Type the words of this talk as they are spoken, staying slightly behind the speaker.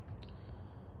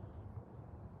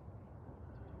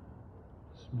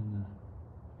Bismillah.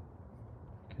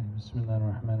 Okay, Bismillah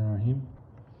ar-Rahman ar-Rahim.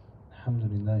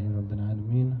 Alhamdulillahi Rabbil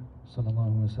Alameen.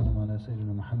 Sallallahu wa sallam ala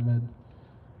Sayyidina Muhammad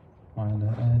wa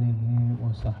ala alihi wa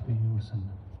sahbihi wa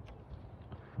sallam.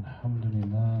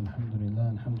 Alhamdulillah, alhamdulillah,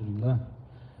 alhamdulillah.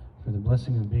 For the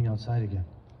blessing of being outside again.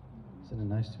 Isn't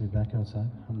it nice to be back outside?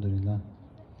 Alhamdulillah.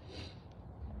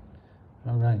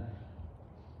 Alright.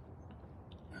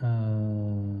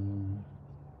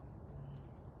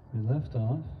 We left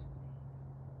off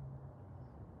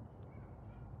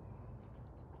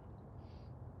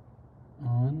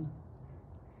on,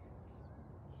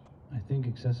 I think,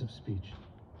 excessive speech.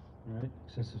 Right?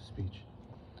 Excessive speech.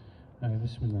 Alright,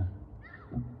 Bismillah.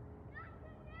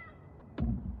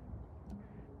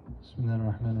 بسم الله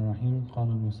الرحمن الرحيم. قال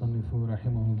المصنف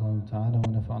رحمه الله تعالى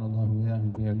ونفعنا الله وإياه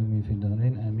بعلومه في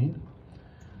الدارين آمين.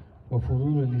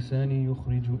 وفضول اللسان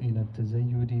يخرج إلى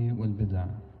التزيد والبدع.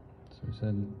 So he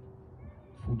said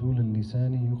فضول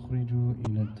اللسان يخرج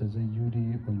إلى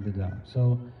التزيد والبدع.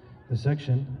 So the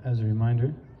section, as a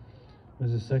reminder,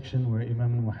 is a section where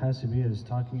Imam al-Muhasibi is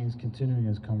continuing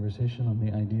his conversation on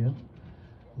the idea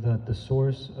that the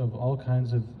source of all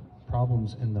kinds of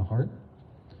problems in the heart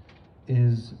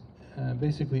is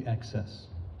basically excess.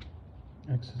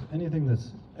 Anything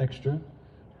that's extra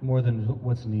more than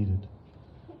what's needed.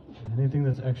 Anything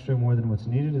that's extra more than what's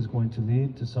needed is going to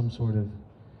lead to some sort of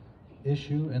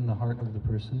issue in the heart of the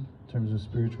person in terms of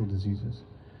spiritual diseases.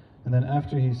 And then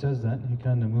after he says that, he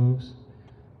kind of moves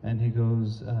and he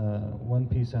goes one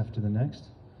piece after the next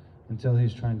until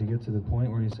he's trying to get to the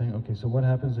point where he's saying, okay, so what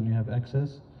happens when you have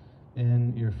excess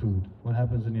in your food? What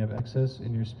happens when you have excess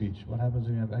in your speech? What happens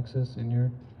when you have excess in your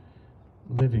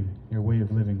living, your way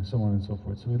of living, so on and so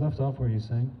forth. So we left off where he's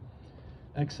saying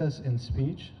excess in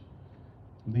speech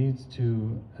leads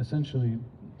to essentially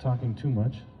talking too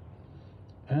much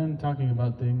and talking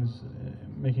about things,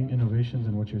 making innovations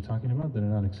in what you're talking about that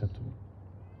are not acceptable.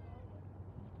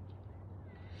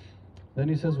 Then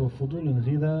he says, وَفُضُولُ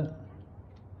الْغِذَاءِ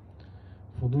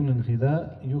فضول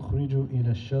الغذاء يخرج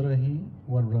إلى الشره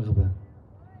والرغبة.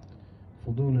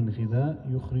 فضول الغذاء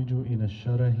يخرج إلى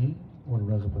الشره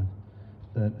والرغبة.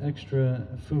 That extra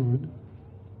food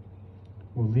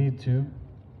will lead to,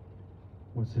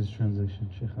 what's his translation,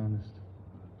 Sheikh Honest?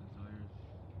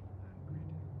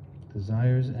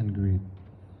 Desires and greed.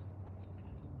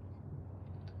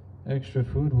 Extra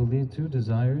food will lead to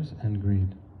desires and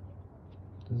greed.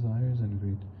 Desires and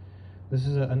greed. This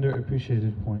is an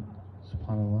underappreciated point,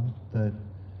 subhanAllah, that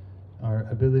our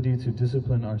ability to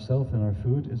discipline ourselves and our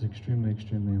food is extremely,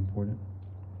 extremely important.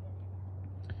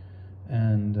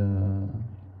 And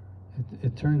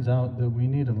it turns out that we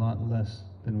need a lot less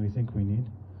than we think we need,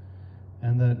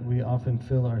 and that we often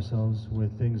fill ourselves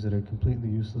with things that are completely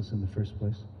useless in the first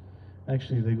place.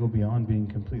 Actually, they go beyond being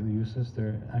completely useless,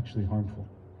 they're actually harmful.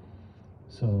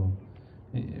 So,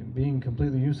 being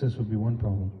completely useless would be one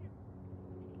problem.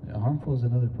 Harmful is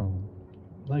another problem.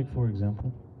 Like, for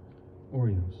example,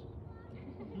 Oreos.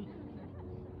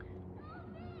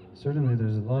 Certainly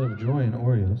there's a lot of joy in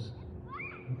Oreos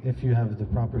if you have the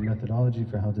proper methodology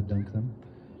for how to dunk them.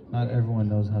 Not everyone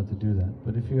knows how to do that,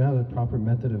 but if you have a proper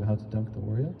method of how to dunk the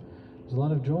Oreo, there's a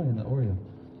lot of joy in the Oreo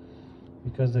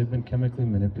because they've been chemically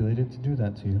manipulated to do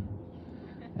that to you.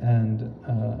 And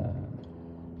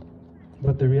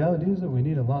but the reality is that we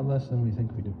need a lot less than we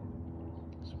think we do.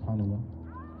 SubhanAllah.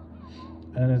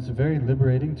 And it's very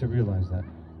liberating to realize that.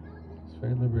 It's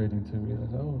very liberating to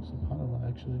realize, oh, SubhanAllah,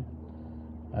 actually,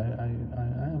 I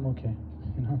am okay,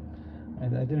 you know.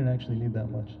 I didn't actually need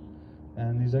that much.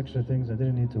 And these extra things, I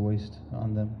didn't need to waste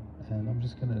on them. And I'm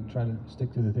just going to try to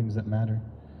stick to the things that matter.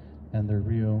 And they're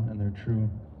real and they're true.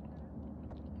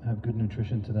 Have good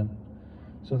nutrition to them.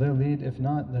 So they'll lead, if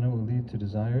not, then it will lead to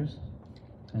desires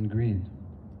and greed.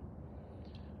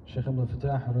 Shaykh Abdul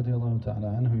Fattah radiallahu ta'ala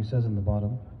anhu, he says in the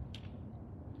bottom,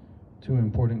 two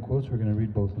important quotes, we're going to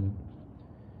read both of them.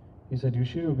 He said,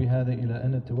 يشير بهذا إلى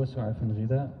أن التوسع في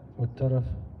الغذاء والترف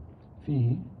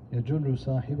فيه يجر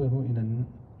صاحبه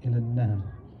إلى النهم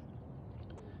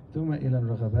ثم إلى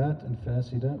الرغبات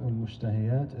الفاسدة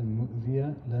والمشتهيات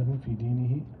المؤذية له في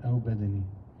دينه أو بدنه.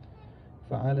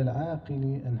 فعلى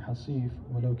العاقل الحصيف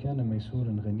ولو كان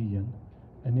ميسورا غنيا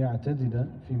أن يعتدل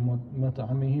في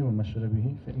مطعمه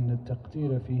ومشربه فإن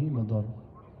التقتير فيه مضر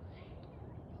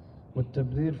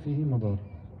والتبذير فيه مضر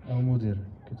أو مضر.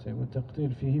 والتقتير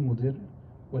فيه مضر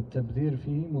والتبذير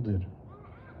فيه مضر.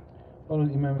 قال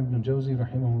الإمام ابن الجوزي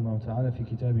رحمه الله تعالى في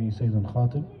كتابه سيد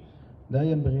خاطر: لا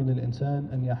ينبغي للإنسان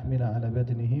أن يحمل على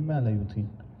بدنه ما لا يطيق،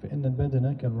 فإن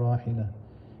البدن كالراحلة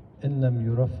إن لم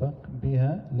يرفق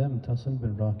بها لم تصل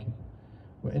بالراكب،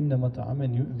 وإن مطعما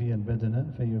يؤذي البدن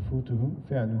فيفوته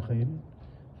فعل خير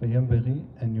فينبغي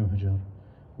أن يهجر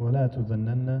ولا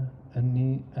تظنن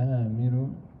أني آمر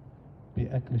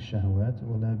بأكل الشهوات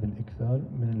ولا بالإكثار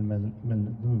من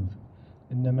الملذوذ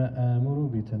إنما آمر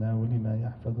بتناول ما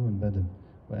يحفظ البدن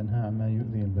وأنهى عما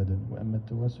يؤذي البدن وأما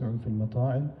التوسع في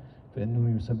المطاعم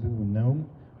فإنه يسبب النوم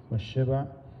والشبع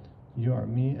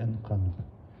يعمي القلب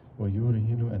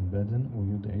ويرهل البدن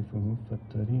ويضعفه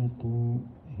فالطريق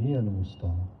هي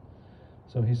الوسطى.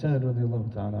 So he said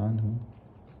radiallahu ta'ala anhu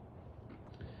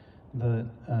that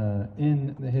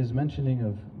in his mentioning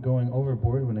of going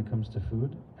overboard when it comes to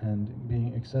food and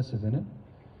being excessive in it,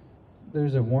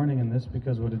 there's a warning in this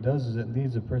because what it does is it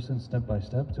leads a person step by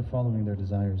step to following their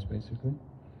desires, basically,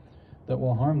 that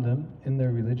will harm them in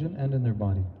their religion and in their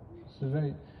body. So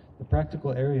the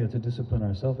practical area to discipline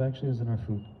ourselves actually is in our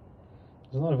food.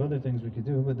 There's a lot of other things we could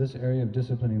do, but this area of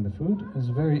disciplining the food is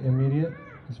very immediate,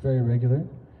 it's very regular,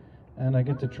 and I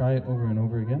get to try it over and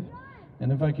over again.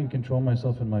 And if I can control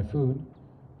myself in my food,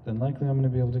 then likely I'm going to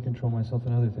be able to control myself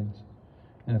in other things.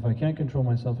 And if I can't control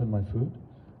myself in my food,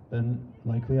 then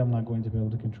likely I'm not going to be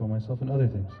able to control myself in other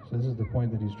things. So this is the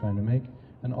point that he's trying to make,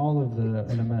 and all of the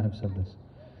ulama have said this.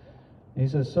 He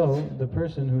says, so the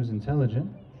person who's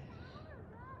intelligent,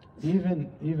 even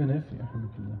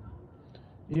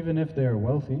if they are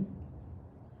wealthy,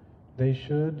 they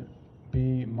should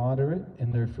be moderate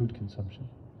in their food consumption.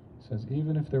 He says,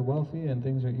 even if they're wealthy and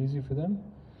things are easy for them,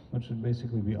 which would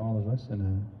basically be all of us,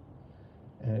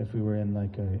 if we were in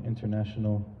like an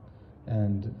international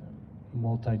and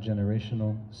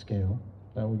multi-generational scale,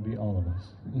 that would be all of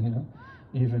us. You know,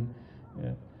 even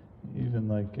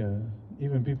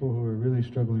people who are really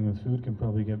struggling with food can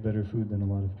probably get better food than a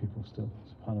lot of people still.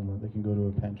 SubhanAllah, they can go to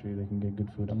a pantry, they can get good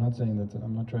food. I'm not saying that,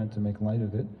 I'm not trying to make light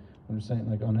of it. I'm just saying,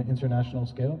 like, on an international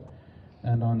scale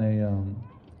and on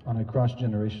a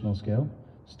cross-generational scale,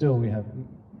 still we have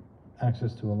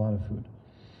access to a lot of food.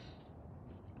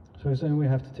 So he's saying we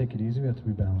have to take it easy, we have to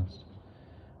be balanced.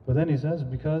 But then he says,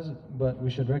 but we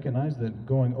should recognize that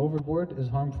going overboard is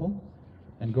harmful,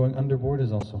 and going underboard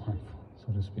is also harmful,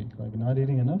 so to speak. Like, not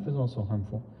eating enough is also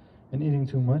harmful, and eating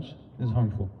too much is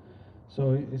harmful.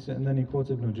 So, and then he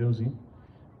quotes Ibn Jawzi,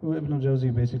 who Ibn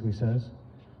Jawzi basically says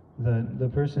that the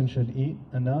person should eat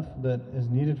enough that is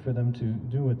needed for them to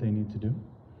do what they need to do,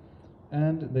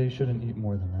 and they shouldn't eat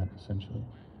more than that, essentially.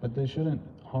 But they shouldn't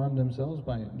harm themselves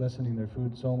by lessening their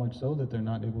food so much so that they're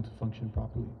not able to function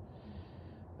properly.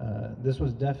 This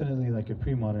was definitely like a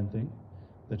pre-modern thing,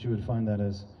 that you would find that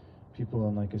as people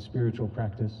in like a spiritual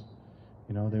practice,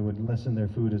 you know, they would lessen their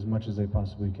food as much as they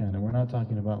possibly can. And we're not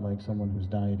talking about like someone who's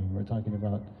dieting. We're talking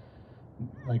about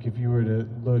like if you were to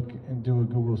look and do a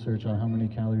Google search on how many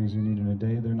calories you need in a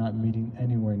day, they're not meeting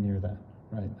anywhere near that,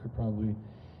 right? They're probably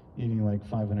eating like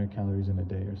 500 calories in a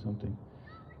day or something,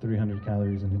 300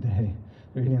 calories in a day.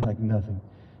 They're eating like nothing.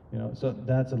 You know, so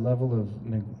that's a level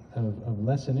of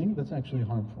lessening that's actually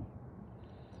harmful.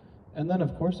 And then,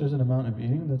 of course, there's an amount of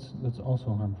eating that's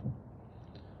also harmful.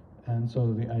 And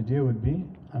so the idea would be,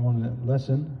 I want to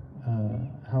lessen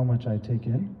how much I take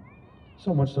in,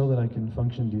 so much so that I can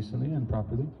function decently and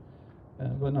properly,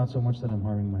 but not so much that I'm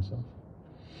harming myself.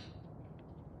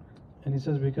 And he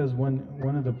says because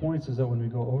one of the points is that when we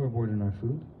go overboard in our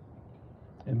food,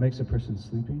 it makes a person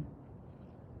sleepy,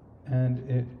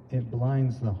 and it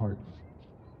blinds the heart.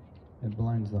 It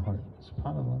blinds the heart.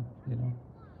 SubhanAllah, you know.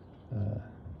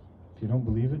 If you don't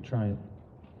believe it, try it.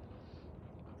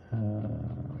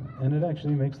 And it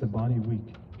actually makes the body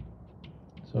weak.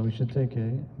 So we should take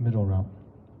a middle route.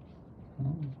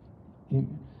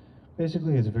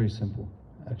 Basically, it's very simple,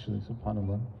 actually,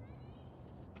 SubhanAllah.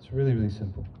 It's really, really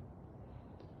simple.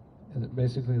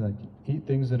 Basically, like, eat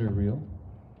things that are real.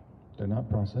 They're not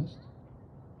processed,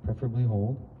 preferably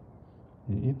whole.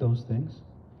 You eat those things,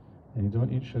 and you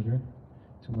don't eat sugar,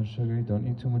 too much sugar, you don't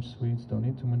eat too much sweets, don't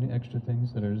eat too many extra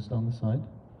things that are just on the side.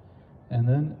 And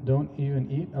then don't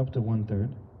even eat up to 1/3.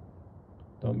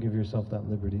 Don't give yourself that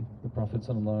liberty. The Prophet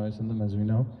ﷺ, as we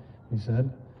know, he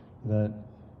said that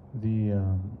the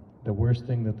worst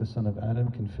thing that the son of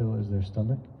Adam can fill is their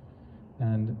stomach.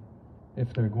 And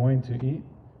if they're going to eat,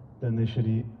 then they should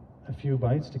eat a few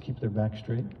bites to keep their back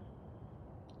straight.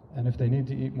 And if they need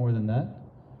to eat more than that,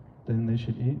 then they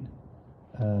should eat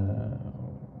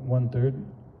 1/3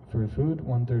 for food,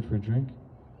 1/3 for drink,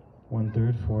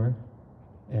 1/3 for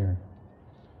air.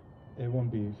 It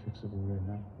won't be fixable right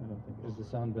now, I don't think. Is the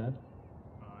sound bad? It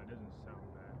doesn't sound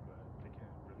bad, but they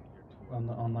can't really hear too well. On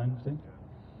the online thing?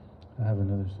 Yeah. I have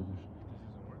another solution. This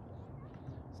doesn't work.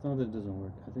 It's not that it doesn't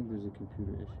work. I think there's a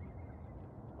computer issue.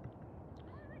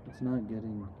 It's not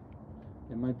getting...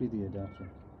 It might be the adapter.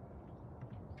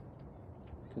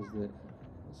 Because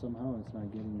somehow it's not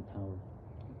getting power.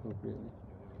 appropriately.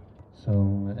 So,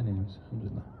 anyways,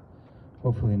 alhamdulillah.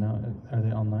 Hopefully now, are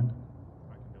they online?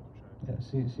 I can double check. Yeah,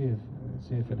 see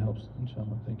if it helps,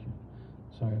 inshallah. Thank you.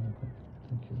 Sorry about that.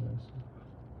 Thank you guys.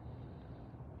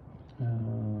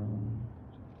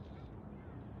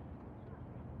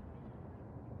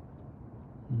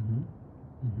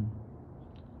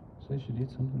 So I should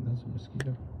eat something that's a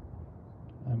mosquito.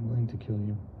 I'm willing to kill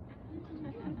you.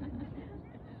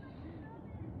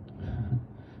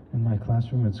 In my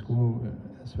classroom at school,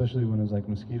 especially when it was like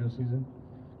mosquito season,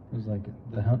 it was like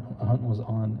the hunt was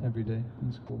on every day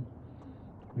in school.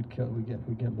 We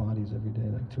get bodies every day,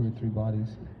 like 2 or 3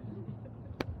 bodies,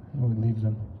 and we'd leave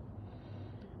them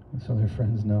so their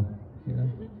friends know. You know,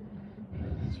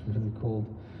 it's really cold.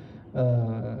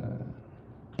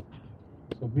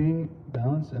 So being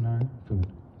balanced in our food.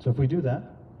 So if we do that,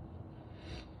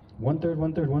 1/3,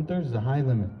 1/3, 1/3 is a high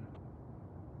limit.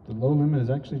 The low limit is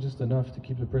actually just enough to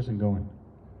keep the person going.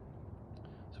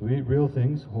 So we eat real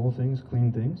things, whole things,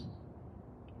 clean things,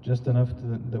 just enough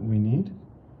that we need,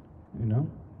 you know,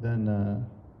 then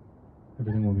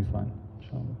everything will be fine,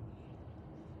 inshallah,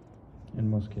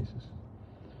 in most cases.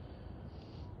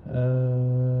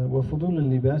 وفضول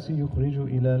اللباس يخرج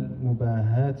إلى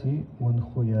المباهات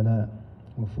والخيلاء.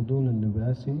 وفضول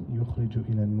اللباس يخرج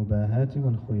إلى المباهات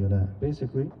والخيلاء.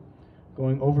 Basically,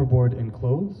 going overboard in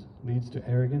clothes leads to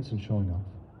arrogance and showing off.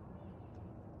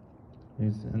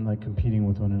 And like competing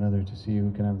with one another to see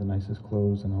who can have the nicest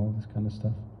clothes and all this kind of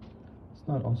stuff. It's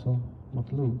not also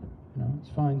matloob. You know, it's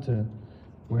fine to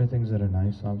wear things that are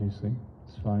nice, obviously.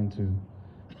 It's fine to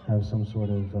have some sort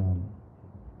of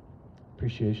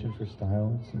appreciation for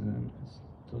style.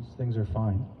 Those things are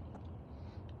fine.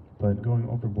 But going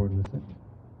overboard with it,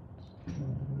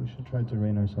 we should try to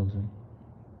rein ourselves in.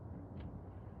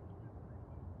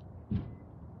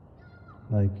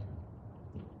 Like,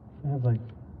 I have like,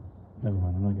 never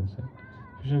mind, I'm not going to say it.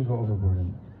 We shouldn't go overboard in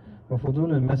it.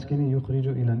 وفضول المسكن يخرج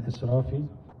إلى الإسراف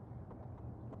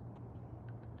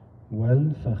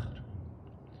والفخر.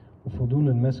 وفضول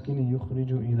المسكن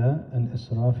يخرج إلى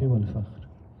الإسراف والفخر.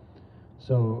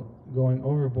 So, going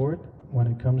overboard when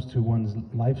it comes to one's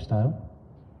lifestyle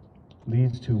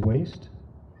leads to waste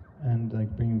and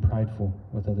like being prideful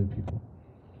with other people.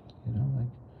 You know, like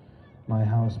my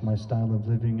house, my style of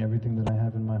living, everything that I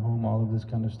have in my home, all of this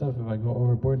kind of stuff. If I go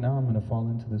overboard now, I'm going to fall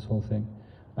into this whole thing.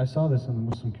 I saw this in the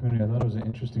Muslim community. I thought it was an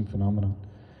interesting phenomenon.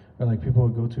 Where like people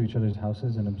would go to each other's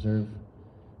houses and observe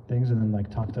things and then like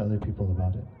talk to other people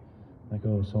about it. Like,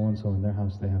 oh, so-and-so in their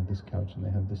house, they have this couch and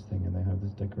they have this thing and they have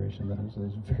this decoration. That was a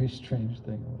very strange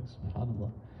thing.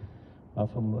 SubhanAllah.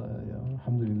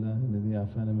 Alhamdulillah, this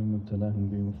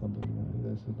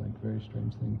is like a very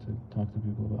strange thing to talk to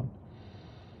people about.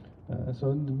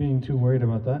 So being too worried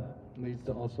about that leads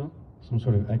to also some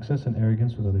sort of excess and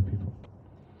arrogance with other people.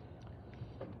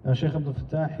 Now Shaykh Abdul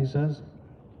Fattah, he says,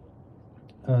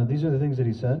 these are the things that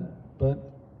he said,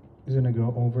 but he's going to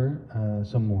go over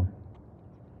some more.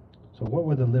 So what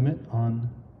would the limit on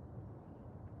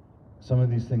some of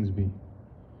these things be?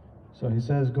 So he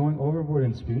says going overboard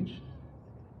in speech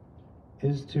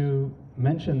is to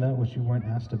mention that which you weren't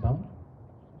asked about,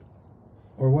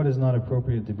 or what is not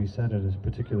appropriate to be said at a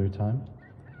particular time,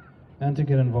 and to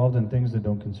get involved in things that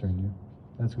don't concern you.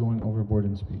 That's going overboard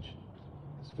in speech.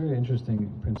 It's very interesting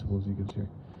principles he gives here.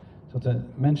 So to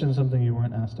mention something you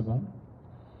weren't asked about,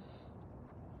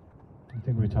 I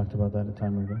think we talked about that a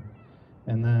time ago.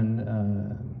 And then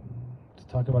to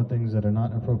talk about things that are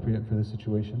not appropriate for the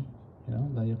situation, you know,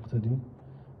 لا يقتدي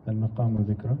المقام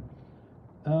ذكره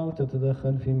أو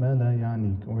تتدخل فيما لا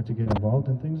يعنيك, or to get involved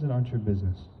in things that aren't your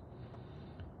business.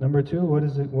 Number 2,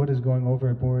 what is going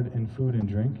overboard in food and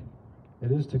drink?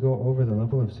 It is to go over the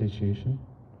level of satiation,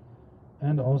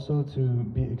 and also to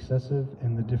be excessive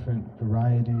in the different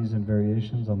varieties and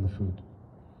variations on the food.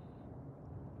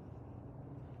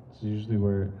 This is usually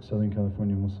where Southern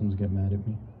California Muslims get mad at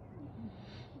me.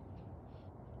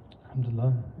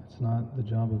 Alhamdulillah, it's not the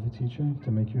job of a teacher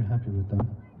to make you happy with them.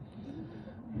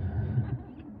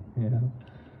 Yeah.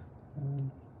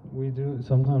 We do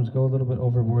sometimes go a little bit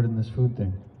overboard in this food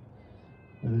thing.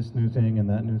 This new thing and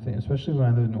that new thing. Especially when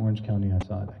I lived in Orange County, I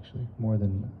saw it actually, more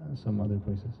than some other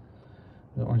places.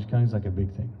 The Orange County is like a big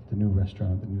thing. The new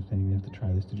restaurant, the new thing, you have to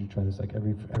try this, did you try this? Like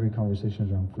every conversation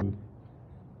is around food.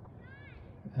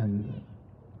 And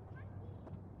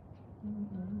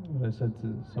what I said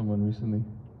to someone recently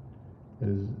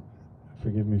is,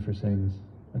 forgive me for saying this,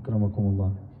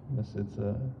 akramakumullah. Yes,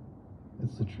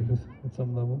 it's the truth at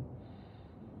some level.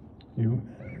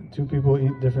 Two people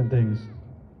eat different things.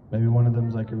 Maybe one of them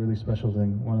is like a really special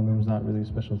thing, one of them is not really a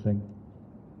special thing.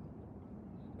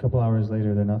 A couple hours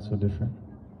later, they're not so different.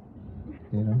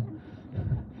 you know?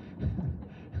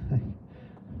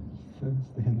 That's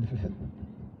the end of it.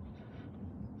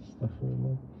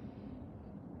 Astaghfirullah.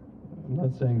 I'm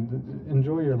not saying,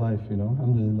 enjoy your life, you know,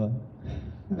 alhamdulillah.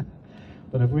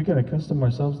 But if we can accustom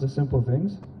ourselves to simple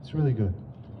things, it's really good.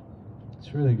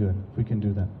 It's really good if we can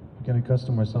do that. We can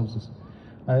accustom ourselves to...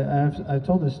 I've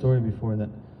told this story before that,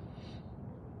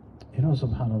 you know,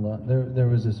 subhanAllah, there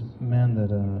was this man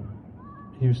that,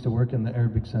 he used to work in the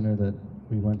Arabic center that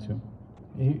we went to.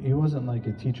 He wasn't like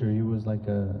a teacher, he was like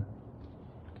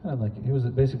he was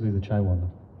basically the chaiwala.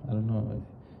 I don't know,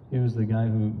 he was the guy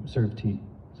who served tea,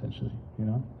 essentially, you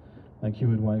know? Like he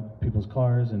would wipe people's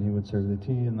cars and he would serve the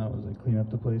tea, and that was like clean up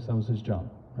the place, that was his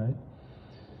job, right?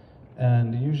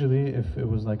 And usually if it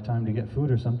was like time to get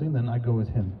food or something, then I'd go with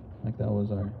him. Like that was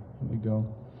we'd go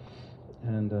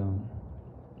and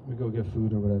we go get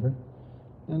food or whatever.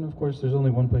 And of course there's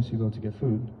only one place you go to get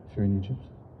food if you're in Egypt,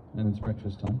 and it's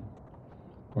breakfast time.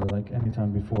 Or like any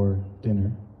time before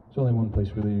dinner. There's only one place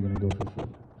really you're going to go for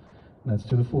food. And that's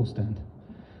to the fool stand.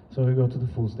 So we go to the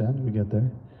fool stand, we get there.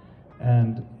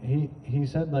 And he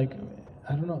said, like,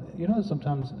 I don't know, you know,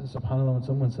 sometimes, subhanAllah, when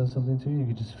someone says something to you, you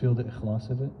can just feel the ikhlas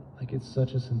of it. Like it's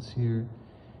such a sincere,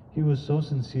 he was so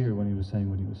sincere when he was saying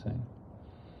what he was saying.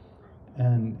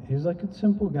 And he's like a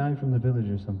simple guy from the village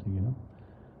or something, you know.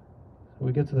 So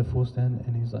we get to the fool stand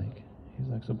and he's like,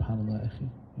 subhanAllah, akhi,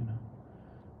 you know.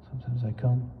 Sometimes I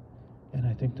come and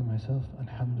I think to myself,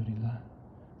 alhamdulillah,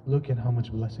 look at how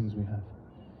much blessings we have.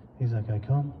 He's like, I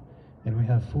come and we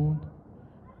have food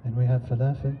and we have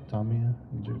falafel, ta'miyah,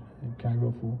 in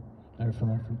Cairo food, or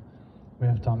falafel. We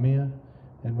have ta'miyah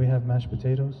and we have mashed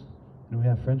potatoes and we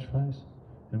have french fries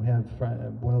and we have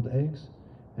boiled eggs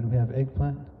and we have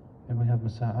eggplant and we have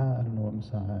masa'a. I don't know what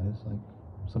masa'a is, like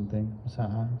something,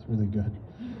 masa'a, it's really good.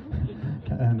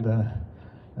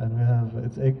 And we have,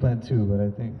 it's eggplant too, but I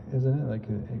think, isn't it? Like,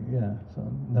 yeah, so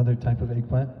another type of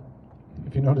eggplant.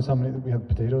 If you notice how many, we have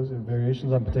potatoes,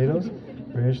 variations on potatoes,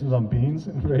 variations on beans,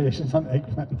 and variations on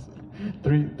eggplants.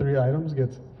 Three items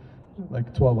gets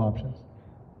like 12 options.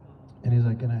 And he's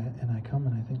like, and I come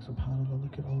and I think, subhanAllah,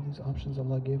 look at all these options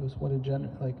Allah gave us, what a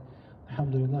generous, like,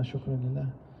 alhamdulillah, shukran lillah.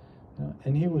 You know,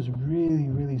 and he was really,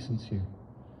 really sincere.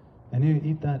 And he would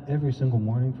eat that every single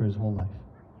morning for his whole life.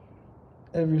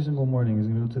 Every single morning he's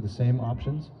going to go to the same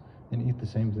options and eat the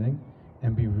same thing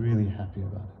and be really happy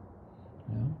about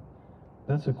it. You know?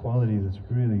 That's a quality that's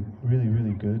really, really,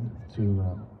 really good to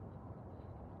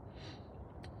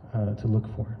look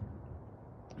for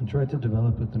and try to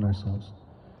develop within ourselves.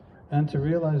 And to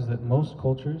realize that most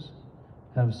cultures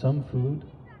have some food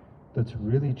that's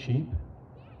really cheap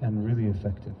and really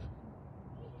effective,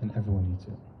 and everyone eats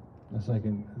it. That's like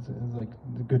it's like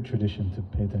a good tradition to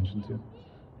pay attention to,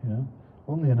 you know?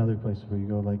 Only another place where you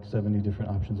go like 70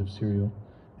 different options of cereal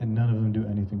and none of them do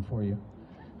anything for you.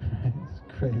 It's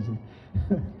crazy.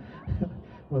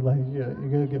 But like, yeah, you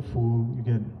gotta get food, you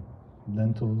get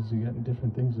lentils, you get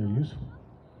different things that are useful.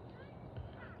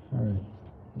 Alright,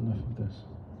 enough of this.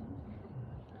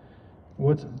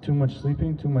 What's too much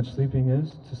sleeping? Too much sleeping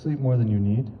is to sleep more than you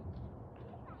need.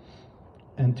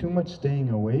 And too much staying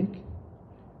awake,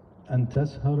 أن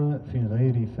تسهر في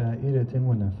غير فائدة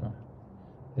ونفع,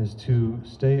 is to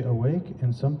stay awake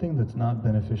in something that's not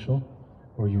beneficial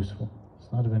or useful.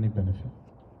 It's not of any benefit.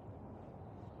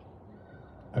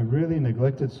 A really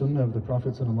neglected sunnah of the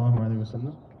Prophet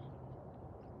ﷺ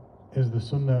is the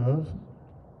sunnah of,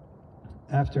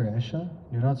 after Isha,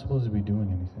 you're not supposed to be doing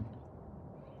anything.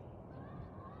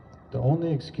 The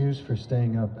only excuse for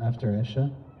staying up after Isha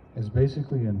is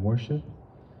basically in worship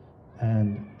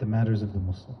and the matters of the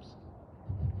Muslims.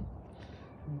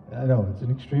 I know, it's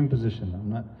an extreme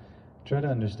position. Try to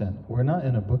understand. We're not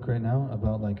in a book right now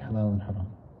about like halal and haram,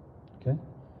 okay?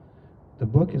 The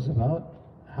book is about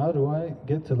how do I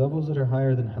get to levels that are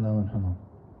higher than halal and haram.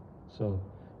 So,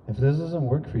 if this doesn't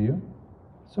work for you,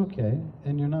 it's okay,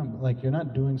 and you're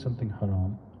not doing something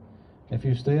haram. If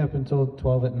you stay up until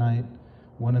 12 at night,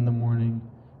 1 in the morning,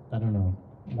 I don't know,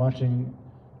 watching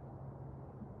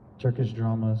Turkish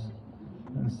dramas,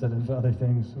 instead of other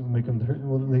things,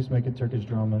 we'll at least make it Turkish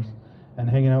dramas, and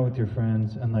hanging out with your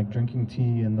friends and like drinking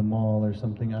tea in the mall or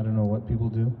something. I don't know what people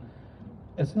do.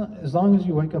 It's not, as long as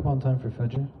you wake up on time for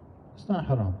Fajr, it's not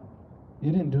haram.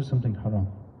 You didn't do something haram,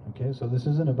 okay? So this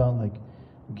isn't about like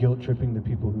guilt tripping the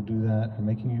people who do that or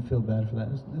making you feel bad for that.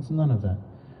 It's none of that.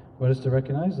 But it's to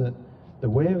recognize that the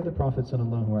way of the Prophet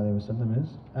ﷺ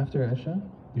is, after Isha,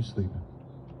 you sleep.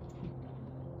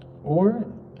 Or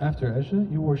after Isha,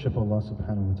 you worship Allah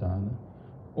subhanahu wa ta'ala.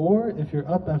 Or if you're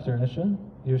up after Isha,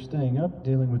 you're staying up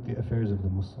dealing with the affairs of the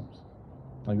Muslims.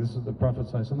 Like this is the Prophet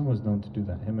ﷺ was known to do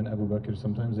that. Him and Abu Bakr,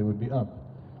 sometimes they would be up.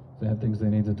 They have things they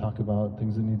need to talk about,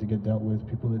 things that need to get dealt with,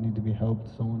 people that need to be helped,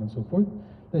 so on and so forth.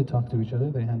 They talk to each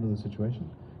other, they handle the situation,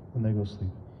 and they go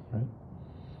sleep, right?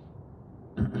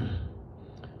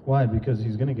 Why? Because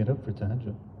he's going to get up for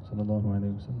tahajjud, sallallahu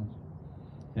alayhi wa sallam.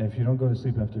 And if you don't go to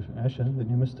sleep after Isha, then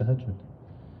you miss tahajjud.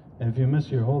 And if you miss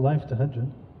your whole life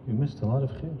tahajjud, you missed a lot of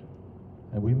khair.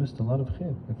 And we missed a lot of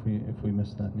khair if we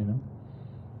missed that, you know.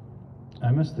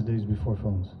 I missed the days before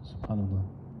phones, subhanAllah.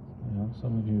 You know,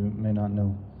 some of you may not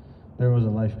know. There was a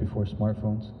life before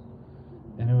smartphones,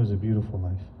 and it was a beautiful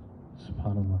life,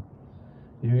 subhanAllah.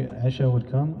 Isha would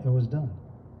come, it was done.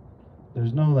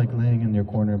 There's no like laying in your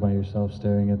corner by yourself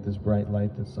staring at this bright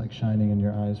light that's like shining in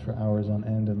your eyes for hours on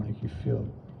end, and like you feel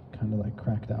kind of like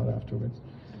cracked out afterwards.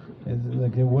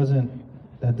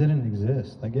 That didn't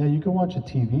exist. Like, yeah, you can watch a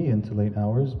TV into late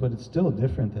hours, but it's still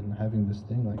different than having this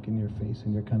thing like in your face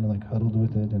and you're kind of like huddled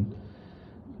with it, and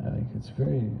it's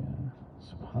very,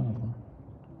 subhanAllah.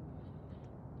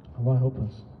 Allah help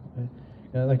us.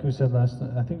 Like we said I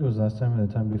think it was last time or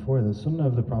the time before, the sunnah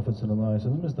of the Prophet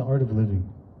ﷺ is the art of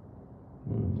living.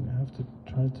 We have to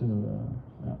try to,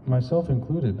 myself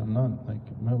included, I'm not like,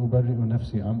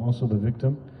 I'm also the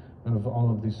victim of all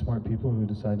of these smart people who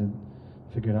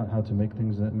figured out how to make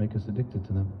things that make us addicted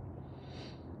to them.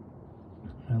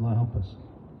 Allah help us.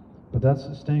 But that's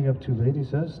staying up too late, he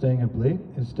says. Staying up late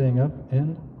is staying up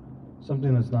in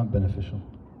something that's not beneficial.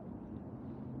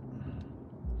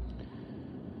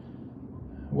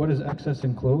 What is excess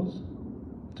in clothes?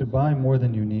 To buy more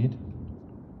than you need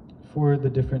for the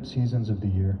different seasons of the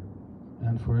year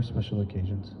and for special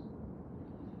occasions.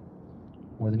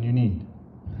 More than you need.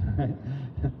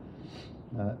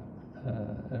 Not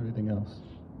everything else.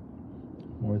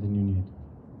 More than you need.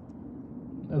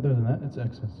 Other than that, it's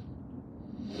excess.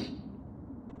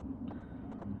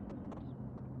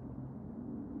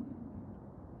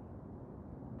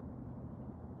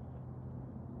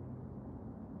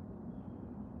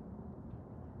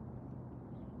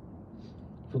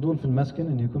 فضول في المسكن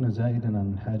أن يكون زائدا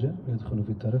عن الحاجة ويدخل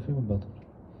في الترف والبطر.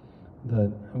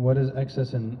 That what is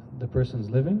excess in the person's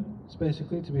living is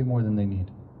basically to be more than they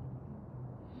need.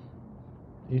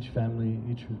 Each family,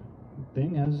 each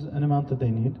thing has an amount that they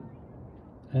need,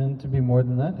 and to be more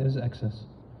than that is excess.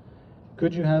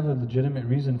 Could you have a legitimate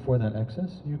reason for that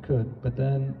excess? You could, but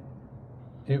then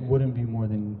it wouldn't be more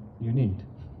than you need.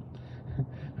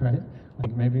 Right?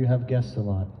 Like maybe you have guests a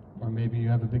lot, or maybe you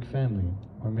have a big family,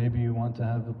 or maybe you want to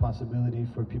have the possibility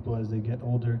for people as they get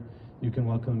older, you can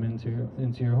welcome them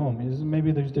into your home.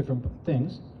 Maybe there's different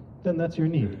things, then that's your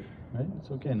need, right?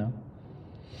 It's okay now.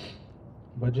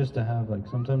 But just to have, like,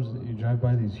 sometimes you drive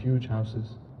by these huge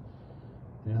houses,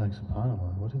 and you're like,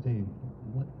 subhanAllah,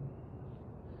 what?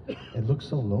 It looks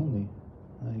so lonely.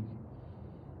 Like,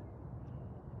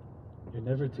 you're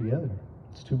never together.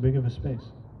 It's too big of a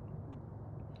space.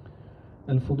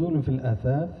 الفضول في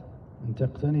الآثاث أن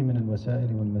تقتني من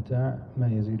الوسائل والمتاع ما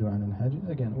يزيد عن الحاجة.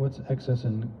 Again, what's excess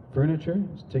in furniture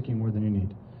is taking more than you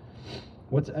need.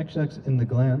 What's excess in the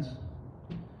glance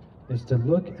is to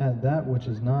look at that which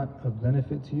is not of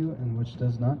benefit to you and which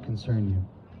does not concern you.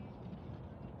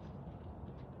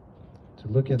 To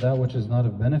look at that which is not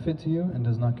of benefit to you and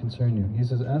does not concern you. He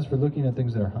says, as for looking at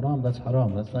things that are haram, that's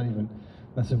haram.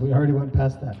 That's if we already went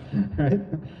past that, right?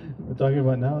 We're talking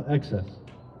about now excess.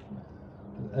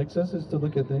 Excess is to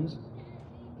look at things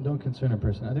that don't concern a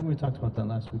person. I think we talked about that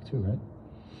last week too, right?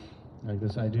 Like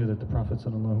this idea that the Prophet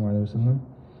ﷺ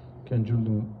كان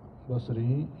جل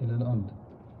بصره إلى الأرض.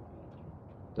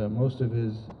 That most of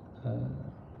his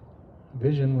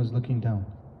vision was looking down.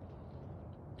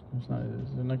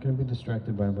 They're not going to be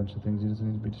distracted by a bunch of things he doesn't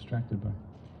need to be distracted by.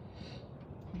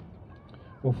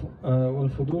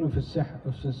 والفضول في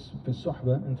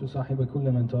الصحبة أن تصاحب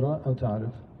كل من ترى أو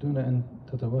تعرف دون أن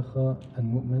تتوخى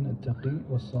المؤمن التقي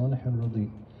والصالح الرضي.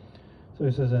 So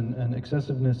he says an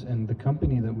excessiveness in the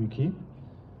company that we keep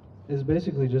is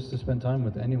basically just to spend time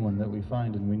with anyone that we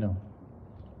find and we know,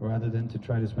 rather than to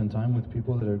try to spend time with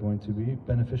people that are going to be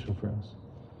beneficial for us.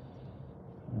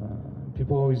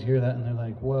 People always hear that and they're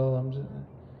like, well,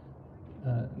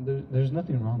 there's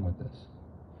nothing wrong with this.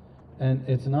 And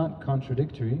it's not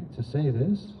contradictory to say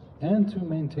this and to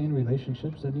maintain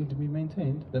relationships that need to be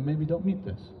maintained that maybe don't meet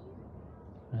this.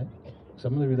 Right?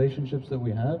 Some of the relationships that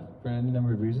we have, for any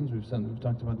number of reasons, we've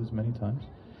talked about this many times,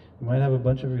 we might have a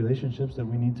bunch of relationships that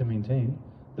we need to maintain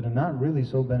that are not really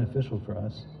so beneficial for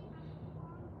us.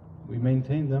 We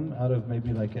maintain them out of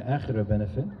maybe like an akhirah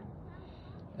benefit,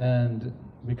 and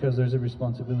because there's a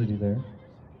responsibility there,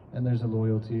 and there's a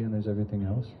loyalty and there's everything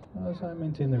else. So I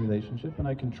maintain the relationship and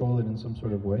I control it in some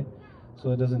sort of way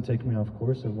so it doesn't take me off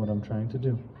course of what I'm trying to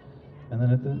do. And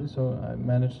then so I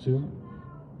managed to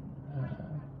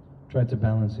try to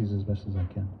balance these as best as I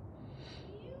can.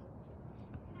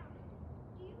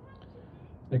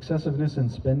 Excessiveness in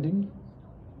spending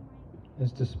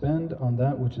is to spend on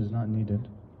that which is not needed,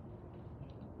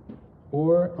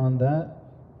 or on that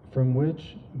from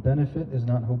which benefit is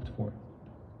not hoped for.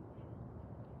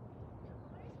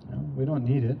 You know, we don't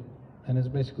need it, and it's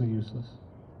basically useless.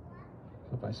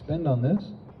 So if I spend on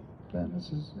this, then this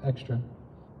is extra.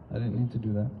 I didn't need to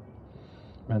do that.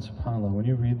 Man, subhanAllah, when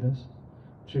you read this,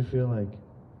 you feel like,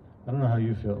 I don't know how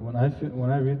you feel. When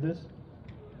I read this,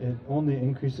 it only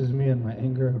increases me in my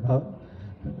anger about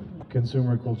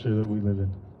consumer culture that we live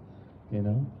in. You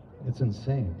know, it's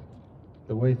insane.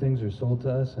 The way things are sold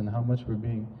to us and how much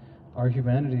our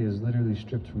humanity is literally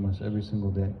stripped from us every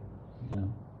single day. You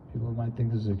know, people might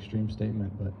think this is an extreme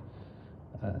statement, but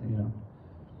you know,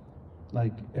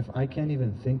 like if I can't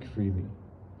even think freely,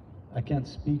 I can't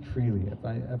speak freely.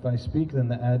 If I speak, then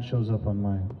the ad shows up on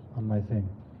my thing,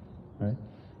 right?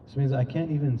 This means I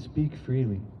can't even speak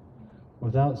freely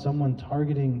without someone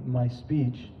targeting my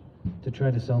speech to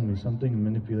try to sell me something and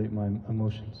manipulate my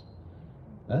emotions.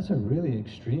 That's a really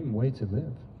extreme way to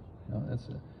live. You know,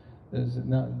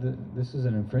 this is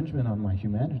an infringement on my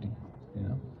humanity. You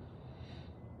know,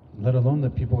 let alone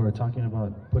that people are talking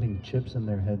about putting chips in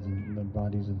their heads and their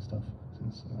bodies and stuff. I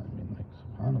mean, like,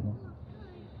 subhanAllah.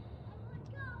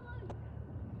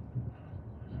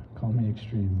 Call me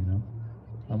extreme, you know.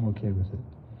 I'm okay with it.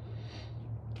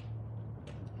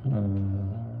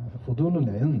 فضول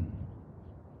العلم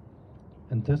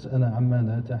أن تسأل عما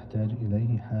لا تحتاج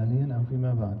إليه حاليا أو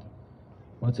فيما بعد.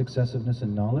 What's excessiveness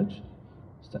in knowledge?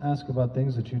 It's to ask about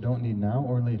things that you don't need now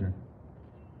or later.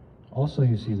 Also,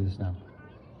 you see this now.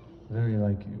 Very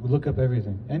we look up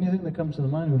everything. Anything that comes to the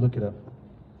mind, we look it up.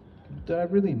 Do I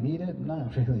really need it?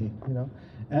 Not really, you know.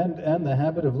 And the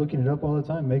habit of looking it up all the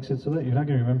time makes it so that you're not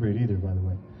going to remember it either, by the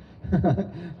way.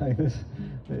 Like this,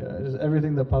 just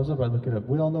everything that pops up, I look it up.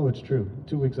 We all know it's true.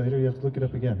 2 weeks later, you have to look it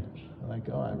up again. Like,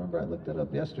 oh, I remember I looked it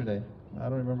up yesterday. I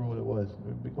don't remember what it was.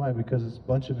 Why? Because it's a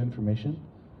bunch of information.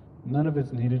 None of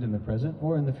it's needed in the present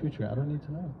or in the future. I don't need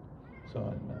to know.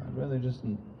 So I'd rather just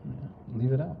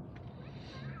leave it out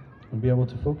and be able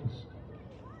to focus.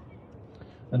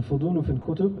 الفضول في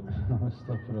الكتب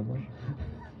استغفر الله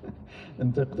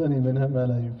أن تقتني منها ما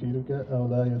لا يفيدك أو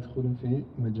لا يدخل في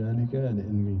مجالك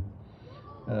العلمي.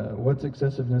 What's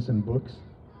excessiveness in books?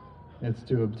 It's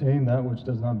to obtain that which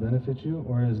does not benefit you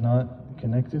or is not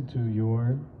connected to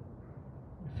your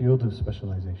field of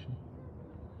specialization.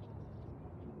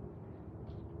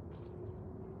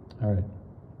 All right,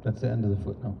 that's the end of the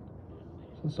footnote.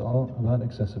 So it's all about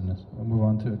excessiveness. We'll move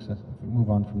on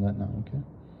from that now, okay?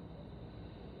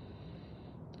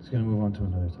 It's going to move on to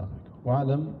another topic.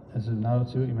 وَاعْلَمْ, as is now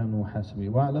to Imam al-Muhasibi,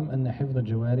 وَاعْلَمْ أَنَّ حِفْظَ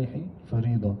الْجَوَارِحِ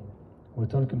فَرِيضَةٌ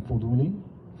وَتَرْكَ الْفُضُولِ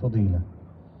فَضِيلَةٌ.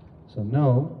 So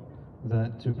know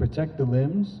that to protect the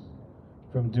limbs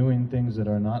from doing things that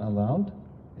are not allowed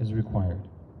is required.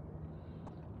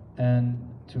 And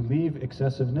to leave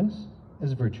excessiveness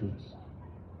is virtuous.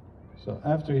 So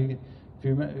after if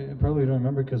you probably don't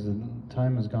remember because the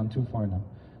time has gone too far now.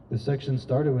 This section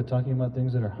started with talking about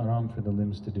things that are haram for the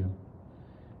limbs to do.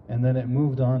 And then it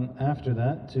moved on after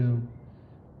that to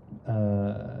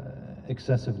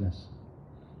excessiveness.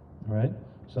 Right?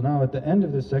 So now at the end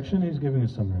of this section, he's giving a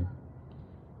summary.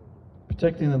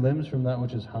 Protecting the limbs from that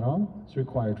which is haram is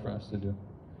required for us to do.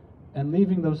 And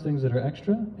leaving those things that are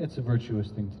extra, it's a virtuous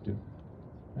thing to do.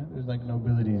 Right? There's like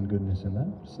nobility and goodness in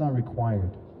that. It's not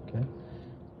required. Okay?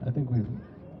 I think we've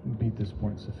beat this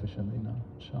point sufficiently now.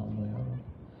 Inshallah ya Rabb.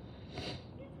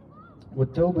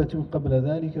 وَالتَّوْبَةُ قَبْلَ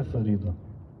ذَلِكَ فَرِيضَةٌ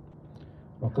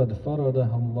وقد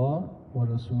فرضها الله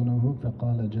ورسوله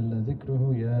فقال جل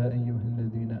ذكره يا أيها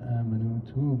الذين آمنوا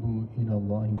توبوا إلى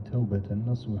الله توبة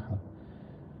نصوحا.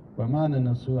 ومعنى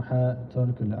النصوحة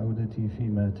ترك العودة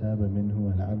فيما تاب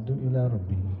منه العبد إلى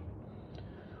ربه.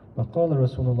 وقال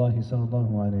رسول الله صلى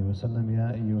الله عليه وسلم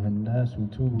يا أيها الناس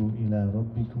توبوا إلى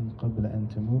ربكم قبل أن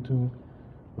تموتوا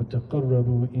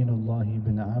وتقربوا إلى الله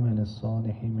بالعمل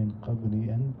الصالح من قبل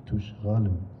أن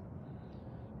تشغلوا.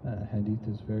 Hadith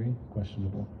is very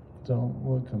questionable. So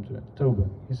we'll come to it. Tawbah.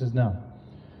 He says now.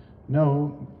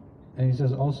 No, and he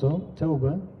says also,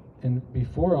 Tawbah, and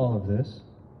before all of this,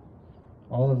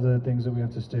 all of the things that we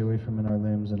have to stay away from in our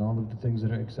limbs and all of the things that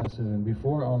are excessive, and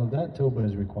before all of that, Tawbah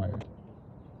is required.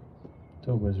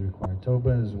 Tawbah is required.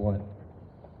 Tawbah is what?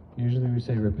 Usually we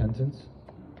say repentance.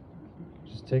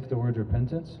 Just take the word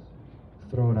repentance,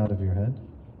 throw it out of your head,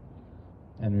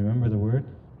 and remember the word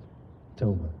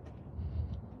Tawbah.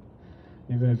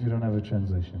 even if you don't have a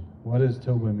translation. What does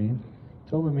Tawbah mean?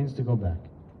 Tawbah means to go back.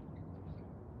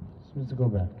 It means to go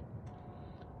back.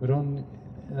 We don't,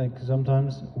 like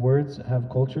sometimes words have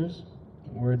cultures,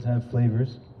 words have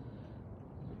flavors.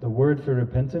 The word for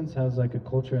repentance has like a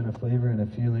culture and a flavor and a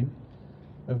feeling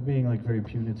of being like very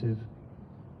punitive,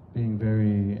 being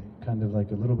very kind of like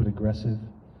a little bit aggressive.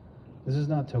 This is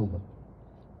not Tawbah.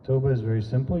 Tawbah is very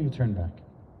simple, you turn back.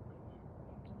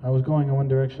 I was going in one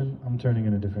direction, I'm turning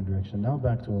in a different direction. Now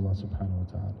back to Allah subhanahu wa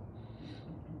ta'ala.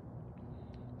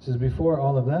 It says before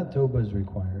all of that, Tawbah is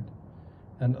required.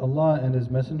 And Allah and His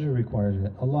Messenger required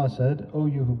it. Allah said, O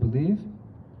you who believe,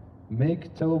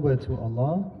 make Tawbah to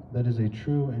Allah, that is a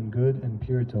true and good and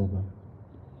pure Tawbah.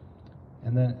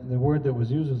 And then the word that was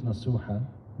used is nasuha.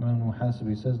 Imam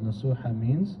Muhasibi says nasuha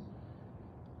means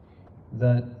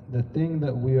that the thing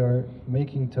that we are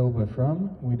making Tawbah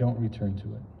from, we don't return to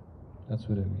it. That's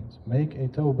what it means. Make a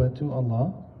Tawbah to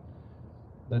Allah,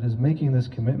 that is making this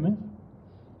commitment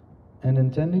and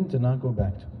intending to not go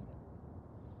back to it.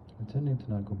 Intending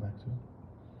to not go back to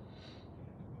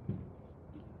it.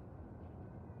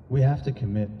 We have to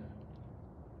commit.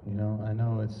 You know, I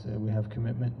know it's we have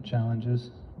commitment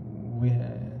challenges.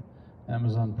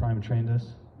 Amazon Prime trained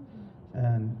us,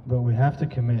 but we have to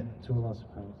commit to Allah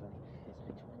subhanahu wa ta'ala.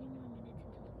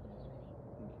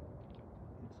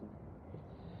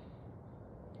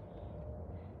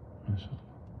 MashaAllah.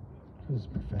 This is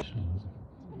professionalism.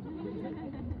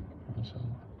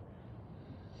 MashaAllah.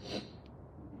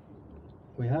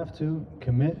 We have to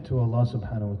commit to Allah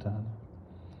subhanahu wa ta'ala.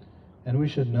 And we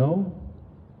should know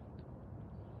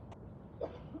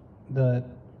that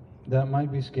that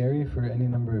might be scary for any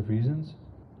number of reasons.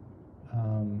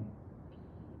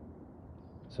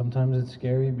 Sometimes it's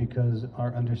scary because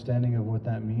our understanding of what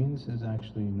that means is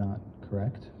actually not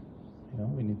correct. You know,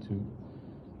 we need to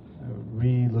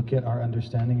re-look at our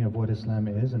understanding of what Islam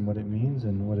is and what it means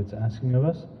and what it's asking of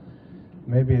us.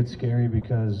 Maybe it's scary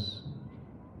because,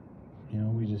 you know,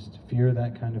 we just fear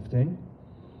that kind of thing.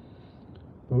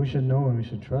 But we should know and we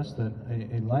should trust that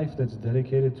a life that's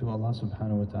dedicated to Allah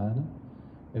subhanahu wa ta'ala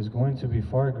is going to be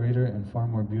far greater and far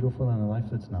more beautiful than a life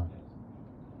that's not.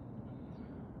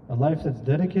 A life that's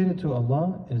dedicated to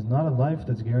Allah is not a life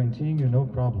that's guaranteeing you no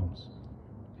problems.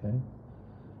 Okay?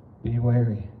 Be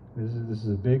wary. This is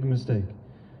a big mistake.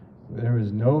 There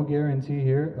is no guarantee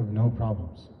here of no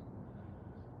problems.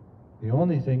 The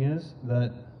only thing is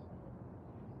that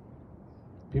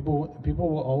people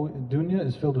will always, dunya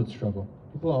is filled with struggle.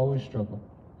 People always struggle.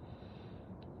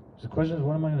 So the question is,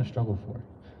 what am I going to struggle for?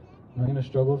 Am I going to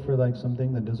struggle for like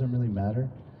something that doesn't really matter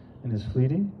and is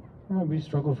fleeting? Or am I going to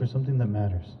struggle for something that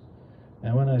matters?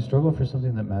 And when I struggle for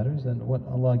something that matters, then what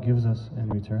Allah gives us in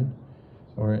return,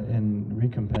 or in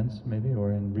recompense maybe,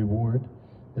 or in reward,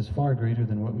 is far greater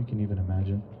than what we can even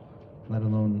imagine, let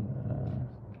alone,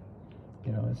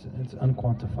 you know, it's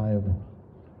unquantifiable.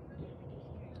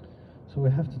 So we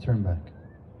have to turn back.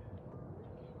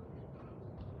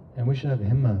 And we should have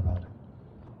himmah about it.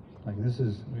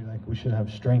 Like we should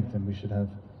have strength and we should have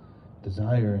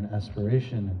desire and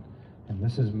aspiration and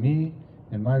this is me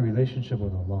and my relationship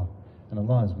with Allah. And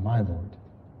Allah is my Lord.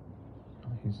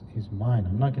 He's mine.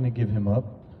 I'm not going to give Him up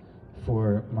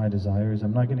for my desires.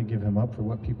 I'm not going to give Him up for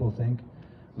what people think.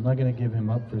 I'm not going to give Him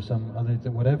up for some other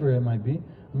thing, whatever it might be.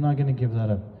 I'm not going to give that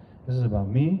up. This is about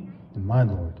me and my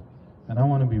Lord. And I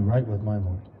want to be right with my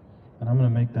Lord. And I'm going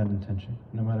to make that intention.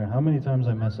 No matter how many times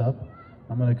I mess up,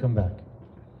 I'm going to come back.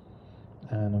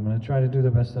 And I'm going to try to do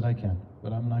the best that I can.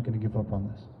 But I'm not going to give up on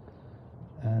this.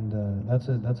 And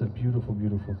that's a beautiful,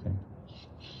 beautiful thing.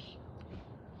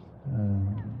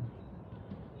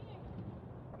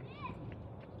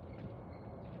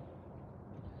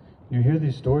 You hear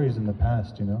these stories in the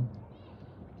past, you know,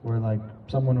 where like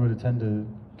someone would attend a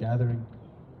gathering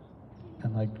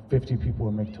and like 50 people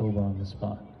would make tawbah on the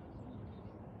spot.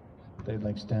 They'd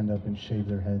like stand up and shave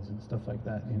their heads and stuff like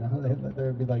that, you know. There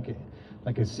would be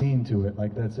like a scene to it,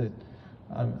 like that's it.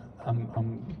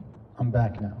 I'm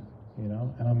back now, you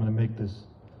know, and I'm going to make this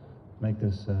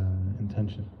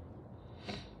intention.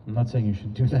 I'm not saying you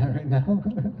should do that right now.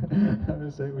 I'm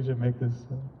just saying we should make this,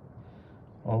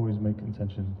 always make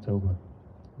intention, tawbah.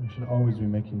 We should always be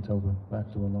making tawbah back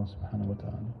to Allah subhanahu wa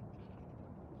ta'ala.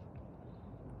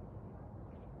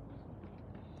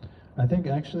 I think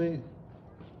actually,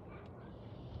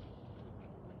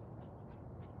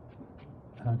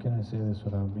 how can I say this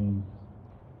without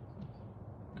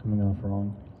coming off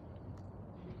wrong?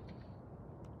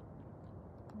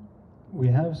 We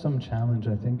have some challenge,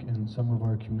 I think, in some of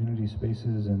our community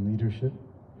spaces and leadership,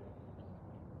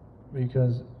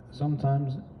 because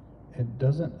sometimes it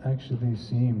doesn't actually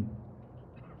seem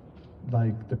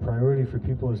like the priority for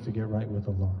people is to get right with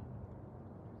Allah.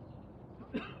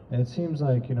 And it seems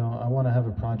like, you know, I want to have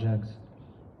a project,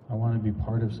 I want to be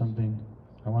part of something,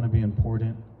 I want to be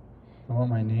important, I want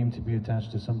my name to be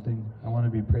attached to something, I want to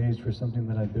be praised for something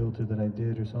that I built or that I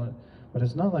did or so on. But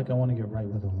it's not like I want to get right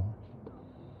with Allah.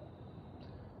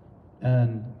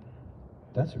 And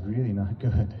that's really not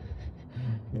good.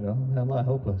 You know, may Allah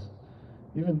help us.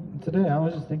 Even today, I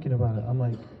was just thinking about it. I'm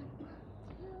like,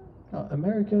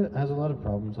 America has a lot of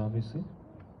problems, obviously,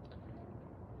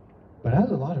 but it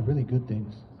has a lot of really good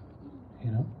things,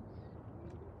 you know?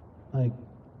 Like,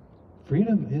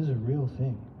 freedom is a real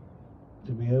thing.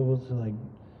 To be able to, like,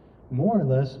 more or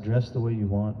less dress the way you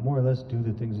want, more or less do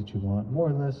the things that you want, more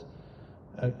or less,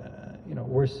 you know,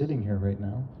 we're sitting here right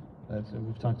now.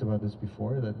 We've talked about this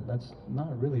before, that's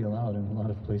not really allowed in a lot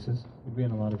of places. We'd be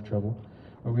in a lot of trouble.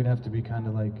 Or we'd have to be kind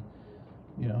of like,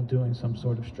 you know, doing some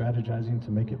sort of strategizing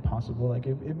to make it possible. Like,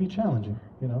 it'd be challenging,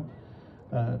 you know.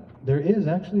 There is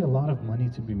actually a lot of money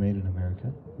to be made in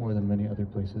America, more than many other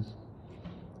places.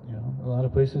 You know, a lot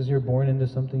of places you're born into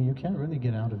something, you can't really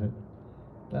get out of it.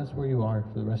 That's where you are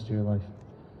for the rest of your life.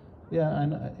 Yeah,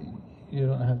 and you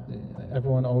don't have to,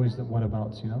 everyone always the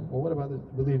whatabouts, you know. Well, what about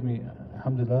it? Believe me,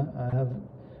 alhamdulillah, I have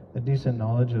a decent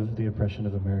knowledge of the oppression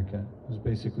of America. It was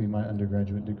basically my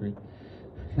undergraduate degree.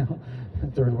 You know,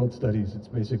 third world studies, it's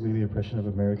basically the oppression of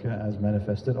America as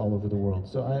manifested all over the world.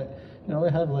 So I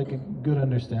have like a good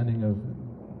understanding of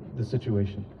the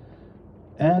situation.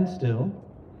 And still,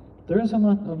 there is a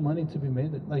lot of money to be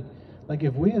made. Like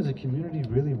if we as a community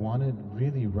really wanted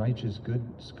really righteous, good,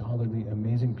 scholarly,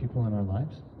 amazing people in our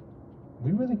lives,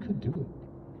 we really could do it.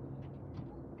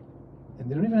 And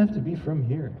they don't even have to be from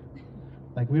here.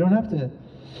 Like, we don't have to,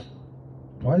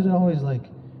 why is it always like,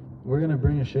 we're going to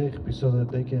bring a sheikh so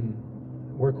that they can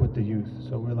work with the youth.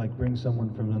 So we're like, bring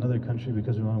someone from another country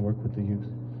because we want to work with the youth.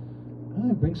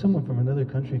 Oh, bring someone from another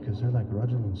country because they're like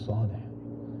Rajulun Saleh.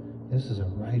 This is a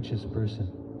righteous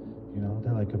person. You know,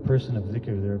 they're like a person of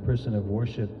dhikr, they're a person of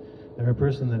worship. They're a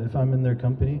person that if I'm in their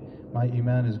company, my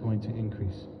iman is going to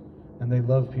increase. And they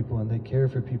love people and they care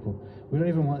for people. You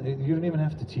don't even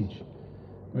have to teach.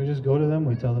 We just go to them,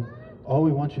 we tell them, all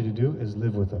we want you to do is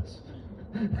live with us.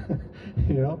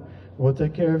 You know, we'll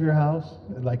take care of your house.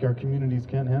 Like, our communities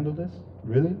can't handle this,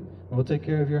 really? We'll take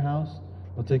care of your house.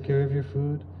 We'll take care of your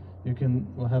food.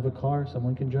 We'll have a car.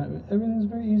 Someone can drive. Everything's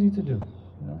very easy to do.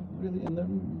 You know, really, in the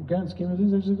grand scheme of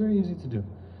things, it's just very easy to do.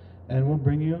 And we'll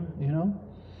bring you. You know,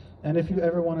 and if you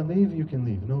ever want to leave, you can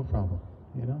leave. No problem.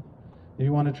 You know, if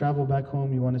you want to travel back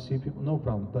home, you want to see people, no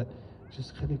problem. But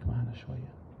just khalik ma'ana shwaya.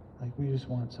 Like, we just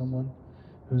want someone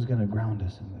who's going to ground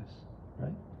us in this,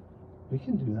 right? We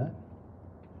can do that.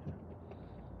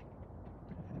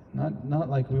 Not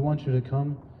like we want you to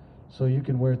come so you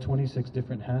can wear 26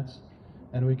 different hats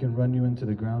and we can run you into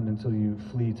the ground until you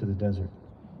flee to the desert.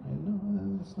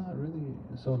 No, that's not really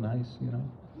so nice, you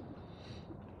know.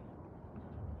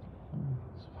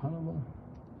 SubhanAllah.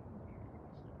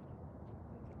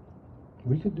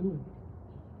 We could do it.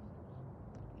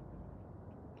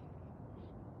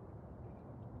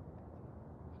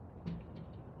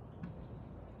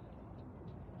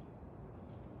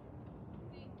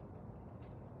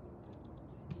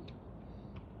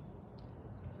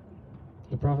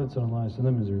 The Prophet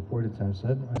ﷺ is reported to have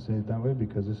said, I say it that way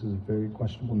because this is very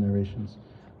questionable narrations,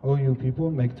 O you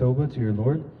people, make tawbah to your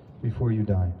Lord before you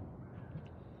die,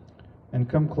 and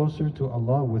come closer to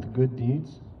Allah with good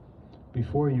deeds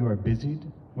before you are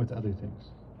busied with other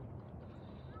things.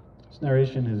 This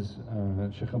narration is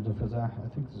Shaykh Abdul Fazah, I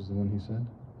think this is the one he said.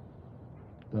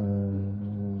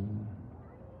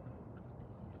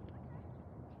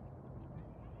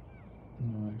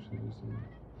 No, actually, this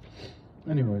is...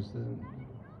 Anyways,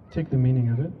 take the meaning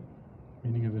of it.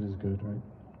 Meaning of it is good, right?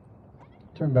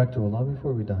 Turn back to Allah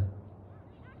before we die.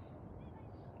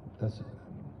 That's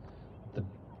the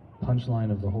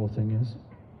punchline of the whole thing is,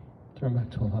 turn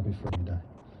back to Allah before you die.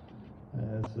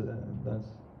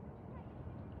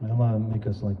 May Allah make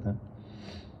us like that.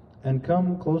 And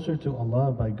come closer to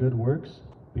Allah by good works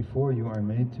before you are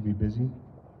made to be busy.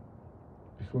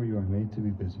 Before you are made to be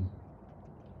busy.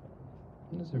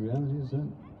 And that's the reality, is that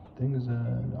things,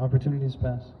 opportunities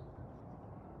pass.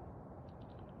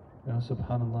 You know,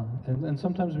 subhanAllah. And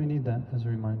sometimes we need that as a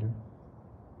reminder.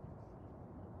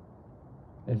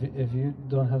 If you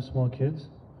don't have small kids,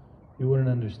 you wouldn't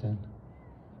understand.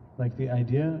 Like the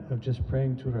idea of just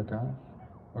praying 2 rak'ah,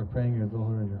 or praying your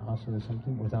dhuhr or your asr or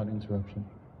something without interruption.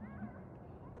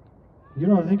 You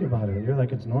don't think about it. You're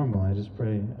like, it's normal. I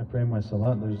pray my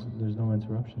salat, there's no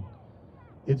interruption.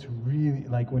 It's really,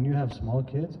 like when you have small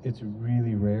kids, it's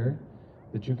really rare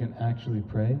that you can actually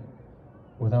pray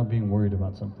without being worried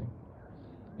about something.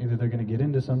 Either they're going to get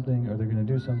into something, or they're going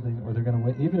to do something, or they're going to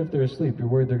wait. Even if they're asleep, you're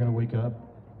worried they're going to wake up,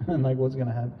 and like what's going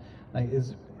to happen? Like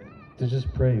to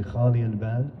just pray khali and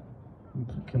bad,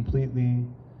 completely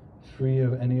free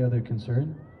of any other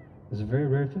concern, is a very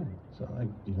rare thing. So like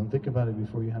you don't think about it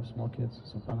before you have small kids.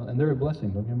 SubhanAllah. And they're a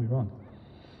blessing. Don't get me wrong.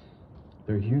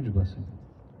 They're a huge blessing.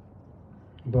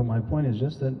 But my point is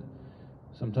just that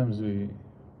sometimes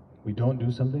we don't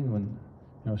do something when,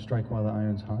 strike while the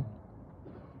iron's hot.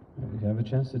 If you have a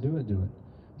chance to do it, do it.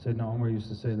 Sayyidina Umar used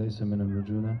to say, "Laysa min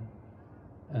al-rujula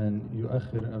and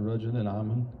yu'akhir al-rajul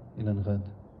al-amal ila al-ghad."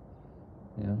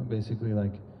 Basically,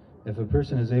 like, if a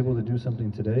person is able to do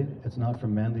something today, it's not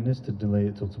from manliness to delay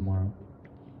it till tomorrow.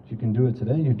 If you can do it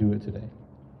today, you do it today.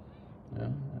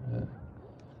 Then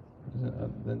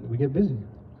we get busy.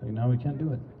 So now we can't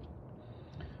do it.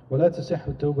 ولا تصح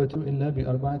التوبة إلا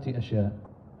بأربعة أشياء: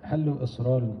 حل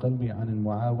أسرار القلب عن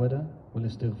المعاودة،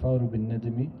 والاستغفار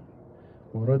بالندم،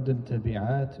 ورد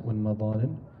التبعات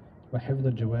والمظالم، وحفظ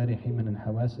الجوارح من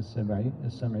الحواس السبع: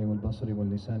 السمع والبصر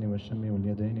واللسان والشم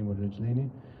واليدين والرجلين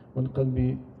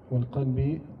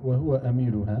والقلب وهو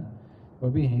أميرها،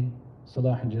 وبه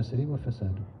صلاح الجسد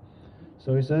وفساده.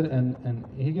 So he said, and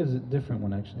he gives a different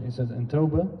one actually. He says, and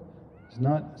Tawbah is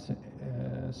not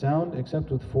sound except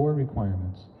with 4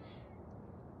 requirements.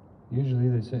 Usually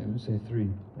we say 3.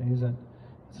 But he said,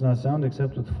 it's not sound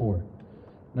except with 4.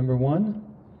 Number 1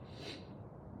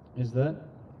 is that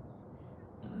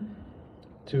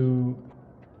to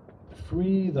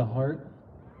free the heart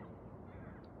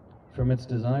from its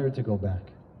desire to go back.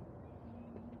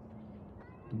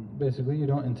 Basically, you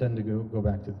don't intend to go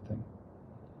back to the thing.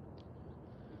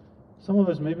 Some of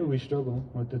us, maybe we struggle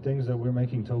with the things that we're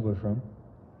making tawbah from.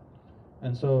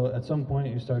 And so at some point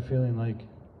you start feeling like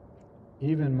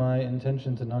even my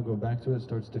intention to not go back to it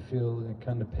starts to feel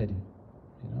kind of petty.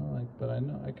 But I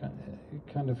know I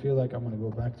kind of feel like I'm going to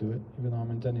go back to it, even though I'm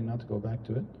intending not to go back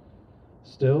to it.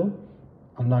 Still,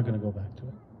 I'm not going to go back to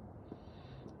it.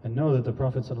 And know that the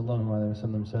Prophet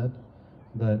ﷺ said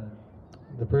that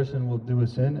the person will do a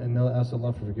sin and they'll ask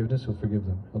Allah for forgiveness, He'll forgive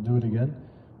them. He'll do it again,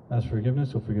 ask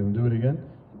forgiveness, He'll forgive them. Do it again,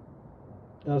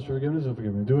 ask forgiveness, He'll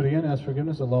forgive them. Do it again, ask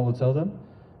forgiveness, Allah will tell them,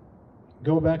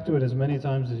 go back to it as many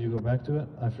times as you go back to it,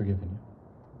 I've forgiven you.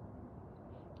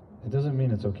 It doesn't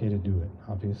mean it's okay to do it,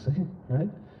 obviously, right?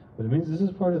 But it means this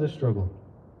is part of the struggle.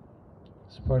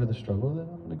 It's part of the struggle that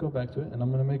I'm going to go back to it and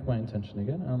I'm going to make my intention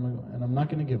again, and I'm not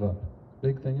going to give up.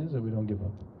 Big thing is that we don't give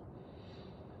up.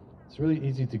 It's really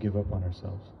easy to give up on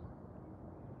ourselves.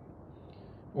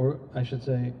 Or I should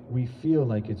say, we feel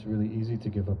like it's really easy to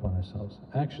give up on ourselves.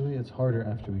 Actually, it's harder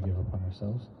after we give up on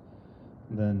ourselves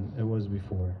than it was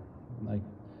before. Like,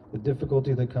 the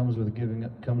difficulty that comes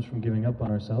from giving up on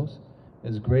ourselves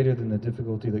is greater than the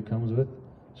difficulty that comes with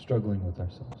struggling with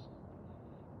ourselves.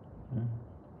 Yeah.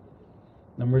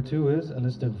 Number 2 is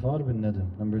al-istighfar bin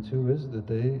nadam. Number 2 is that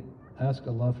they ask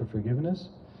Allah for forgiveness,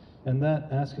 and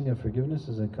that asking of forgiveness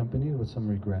is accompanied with some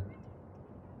regret.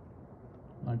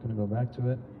 I'm not going to go back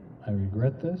to it. I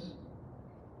regret this.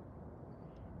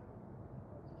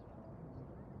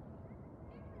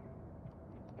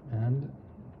 And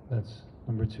that's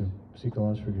number 2. Seek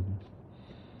Allah's forgiveness.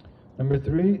 Number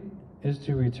 3 is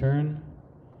to return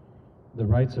the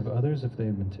rights of others if they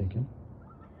have been taken.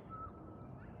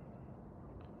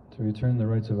 To return the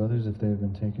rights of others if they have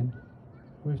been taken.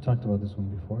 We've talked about this one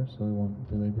before, so we won't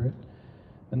belabor it.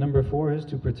 And number 4 is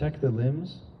to protect the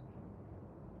limbs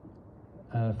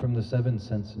from the 7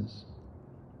 senses.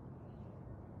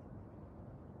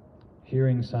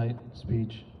 Hearing, sight,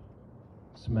 speech,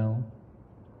 smell.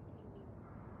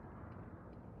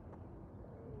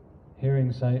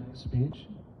 Hearing, sight, speech,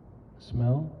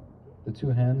 smell, the 2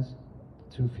 hands,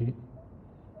 the 2 feet,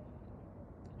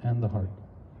 and the heart.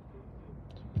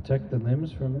 To protect the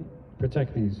limbs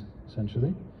protect these,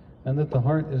 essentially. And that the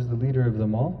heart is the leader of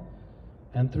them all,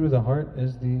 and through the heart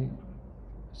is the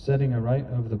setting aright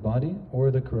of the body or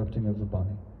the corrupting of the body.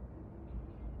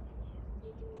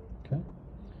 Okay?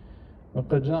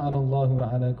 وَقَدْ جَعَلَ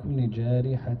اللَّهُ عَلَى كُلِّ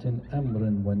جَارِحَةٍ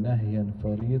أَمْرًا وَنَهْيًا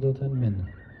فَرِيضَةً مِنْهُ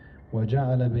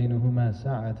وَجَعَلَ بَيْنَهُمَا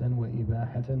سَعَةً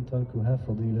وَإِبَاحَةً تَرْكُهَا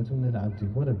فَضِيلَةٌ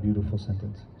لِلْعَبْدِ. What a beautiful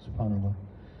sentence, subhanAllah.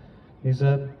 He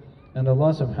said, and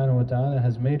Allah subhanahu wa ta'ala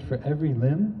has made for every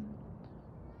limb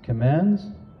commands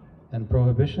and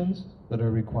prohibitions that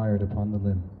are required upon the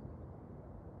limb.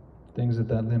 Things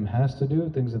that limb has to do,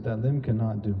 things that limb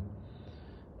cannot do.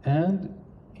 And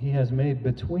He has made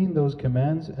between those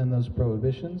commands and those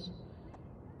prohibitions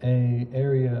an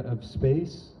area of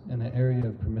space and an area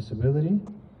of permissibility.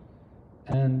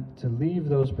 And to leave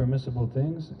those permissible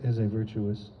things is a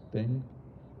virtuous thing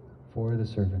for the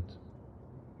servant.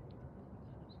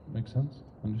 Make sense?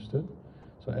 Understood?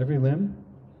 So every limb,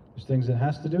 there's things it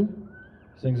has to do,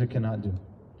 things it cannot do.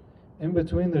 In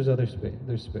between,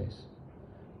 there's space.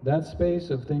 That space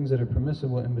of things that are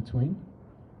permissible in between,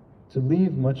 to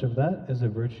leave much of that is a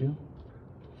virtue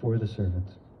for the servant.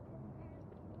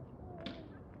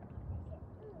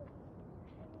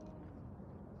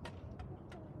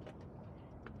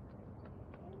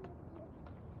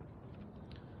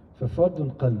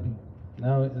 فَفَرْضُ الْقَلْبِ.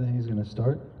 Now he's going to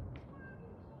start,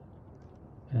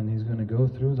 and he's going to go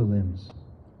through the limbs.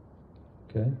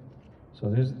 Okay? So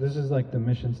this is like the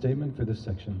mission statement for this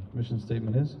section. Mission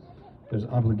statement is, there's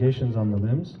obligations on the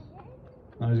limbs.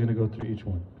 Now he's going to go through each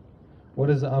one. What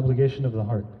is the obligation of the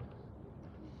heart?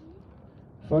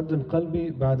 فرض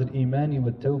القلب بعد الإيمان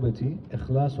والتوبة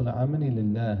إخلاص العمل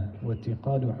لله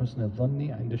واتقاد حسن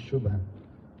الظن عند الشبهة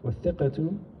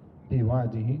والثقة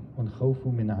بوعده والخوف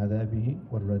من عذابه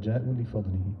والرجاء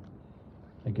لفضله.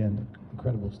 Again,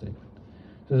 incredible statement.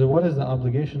 So what is the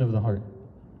obligation of the heart?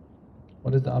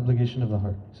 What is the obligation of the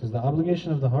heart? It says the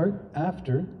obligation of the heart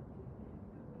after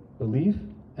belief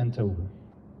and tawbah.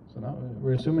 So now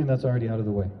we're assuming that's already out of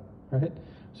the way, right?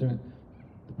 So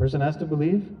the person has to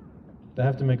believe, they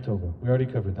have to make tawbah. We already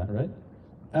covered that, right?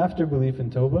 After belief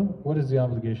and tawbah, what is the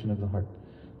obligation of the heart?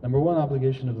 Number one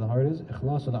obligation of the heart is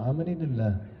ikhlasul amali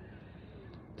lillah.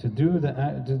 To do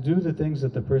the things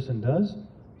that the person does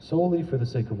solely for the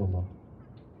sake of Allah.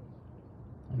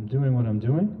 I'm doing what I'm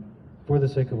doing for the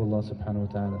sake of Allah subhanahu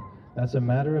wa ta'ala. That's a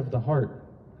matter of the heart,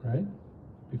 right?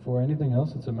 Before anything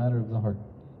else, it's a matter of the heart.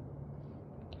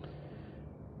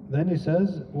 Then he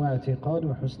says, وَاعْتِقَادُ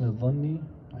حُسْنِ الظَّنِّ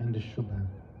عِنْدَ الشُّبْهَةِ.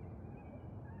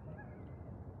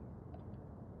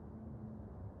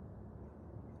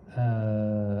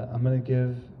 I'm going to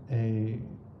give a,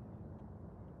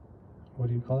 what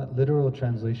do you call it? Literal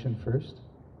translation first.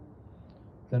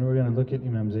 Then we're going to look at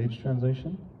Imam Zayd's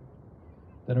translation.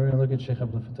 Then we're going to look at Shaykh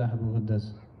Abdul Fattah Abu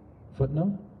Ghudda's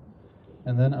footnote.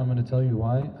 And then I'm going to tell you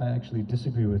why I actually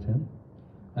disagree with him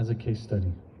as a case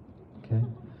study. Okay?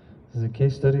 This is a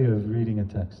case study of reading a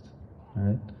text.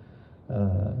 Alright?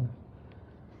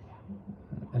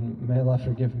 And may Allah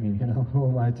forgive me, who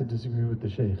am I to disagree with the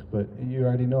Shaykh? But you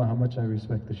already know how much I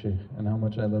respect the Shaykh and how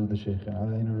much I love the Shaykh. Shaykh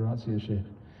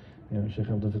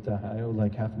Abdul Fattah, I owe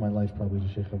like half my life probably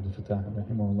to Shaykh Abdul Fattah,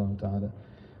 rahimahullah ta'ala.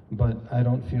 But I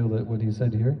don't feel that what he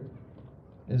said here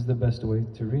is the best way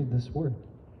to read this word.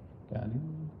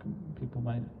 People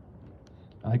might,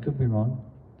 I could be wrong,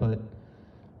 but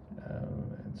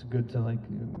it's good to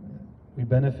we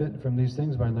benefit from these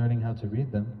things by learning how to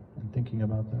read them and thinking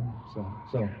about them. So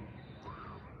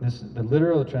the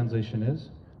literal translation is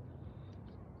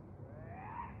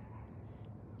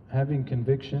having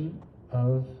conviction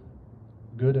of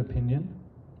good opinion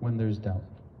when there's doubt.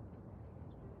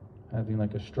 Having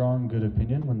like a strong good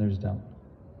opinion when there's doubt.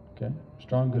 Okay?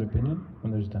 Strong good opinion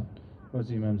when there's doubt. What's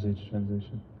the Imam Zayd's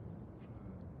translation?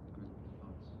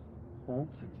 Huh?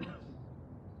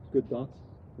 Good thoughts?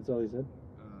 That's all he said?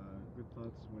 Good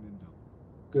thoughts when in doubt.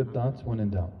 Good thoughts when in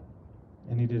doubt.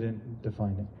 And he didn't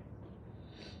define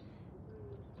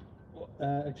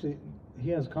it. Actually,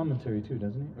 he has commentary too,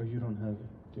 doesn't he? Or you don't have,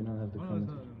 do you not have the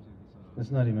commentary?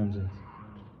 That's not Imam Zayd.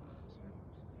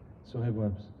 Suhaib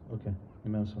Webb's. Okay.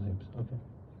 Imam Suhaib's. Okay.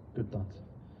 Good thoughts.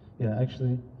 Yeah,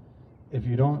 actually, if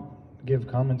you don't give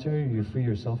commentary, you free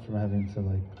yourself from having to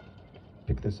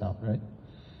pick this out, right?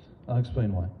 I'll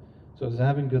explain why. So it's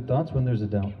having good thoughts when there's a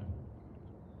doubt.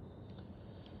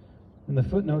 In the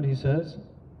footnote he says,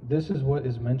 this is what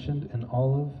is mentioned in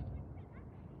all of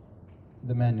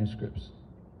the manuscripts.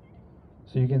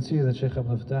 So you can see that Shaykh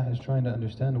Abdul Fattah is trying to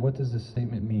understand what does this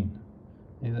statement mean.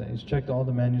 He's checked all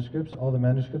the manuscripts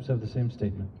have the same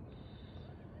statement.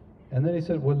 And then he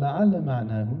said, وَلَعَلَّ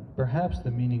مَعْنَاهُ, perhaps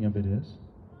the meaning of it is,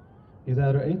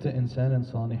 إِذَا رَأَيْتَ إِنسَانًا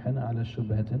صَالِحًا عَلَى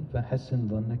شُبْهَةٍ فَحَسِّنْ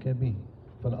ظَنَّكَ بِهِ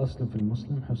فَالْأَصْلُ فِي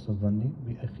الْمُسْلِمِ حُسْنُ الظَّنِّ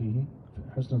بِأَخِيهِ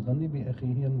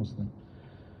الْمُسْلِمِ.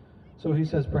 So he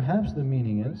says, perhaps the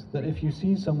meaning is that if you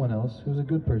see someone else who's a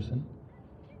good person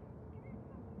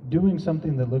doing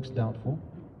something that looks doubtful,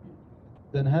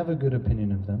 then have a good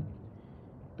opinion of them.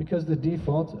 Because the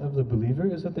default of the believer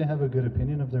is that they have a good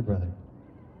opinion of their brother.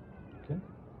 Okay?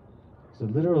 So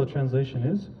the literal translation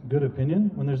is good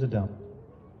opinion when there's a doubt.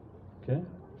 Okay?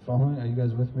 Following? Are you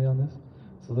guys with me on this?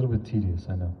 It's a little bit tedious,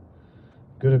 I know.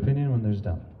 Good opinion when there's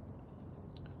doubt.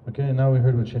 Okay, and now we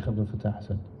heard what Shaykh Abdul Fattah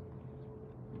said.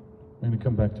 We're going to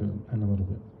come back to it in a little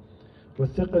bit.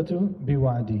 وَالثِّقَةُ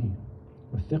بِوَعْدِهِ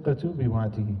وَالثِّقَةُ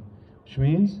بِوَعْدِهِ, which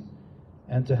means,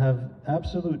 and to have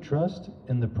absolute trust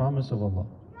in the promise of Allah.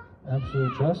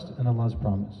 Absolute trust in Allah's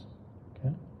promise.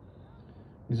 Okay?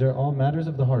 These are all matters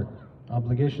of the heart.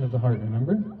 Obligation of the heart,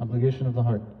 remember? Obligation of the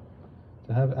heart.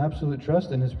 To have absolute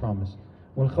trust in His promise.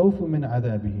 وَالْخَوْفُ مِنْ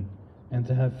عَذَابِهِ, and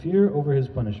to have fear over His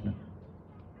punishment.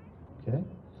 Okay?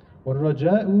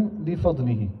 وَالرَّجَاءُ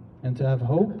لِفَضْلِهِ, and to have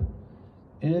hope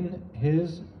in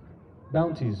His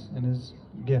bounties, in His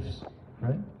gifts.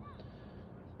 Right?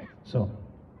 So,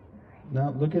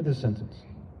 now look at this sentence.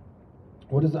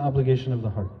 What is the obligation of the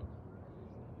heart?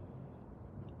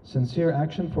 Sincere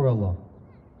action for Allah.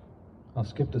 I'll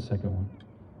skip the second one.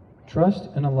 Trust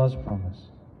in Allah's promise.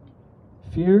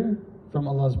 Fear from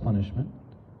Allah's punishment.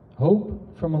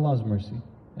 Hope from Allah's mercy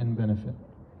and benefit.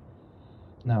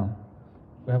 Now,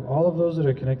 we have all of those that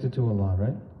are connected to Allah,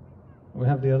 right? We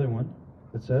have the other one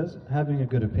that says, having a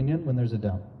good opinion when there's a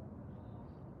doubt.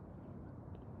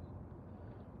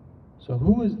 So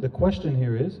the question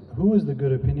here is, who is the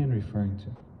good opinion referring to?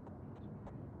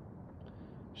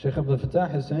 Shaykh Abdul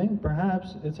Fattah is saying,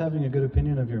 perhaps it's having a good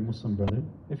opinion of your Muslim brother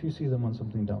if you see them on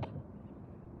something doubtful.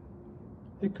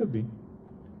 It could be.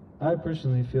 I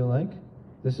personally feel like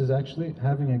this is actually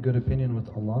having a good opinion with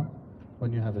Allah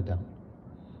when you have a doubt.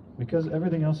 Because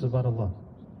everything else is about Allah.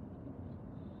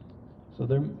 So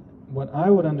what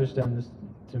I would understand this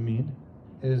to mean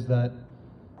is that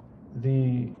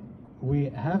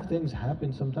we have things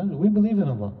happen sometimes. We believe in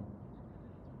Allah.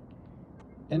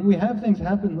 And we have things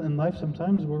happen in life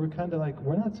sometimes where we're kind of like,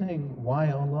 we're not saying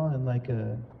why Allah and like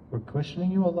we're questioning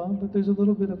you Allah, but there's a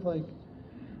little bit of like,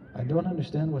 I don't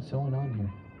understand what's going on here.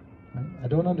 Right? I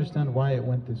don't understand why it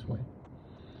went this way.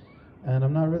 And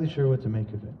I'm not really sure what to make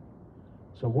of it.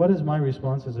 So what is my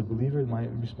response as a believer? My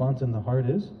response in the heart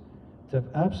is to have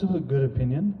absolute good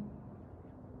opinion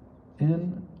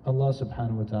in Allah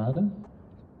subhanahu wa ta'ala,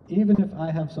 even if I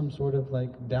have some sort of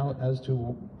like doubt as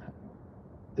to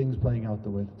things playing out the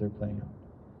way that they're playing out.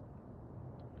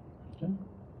 Okay?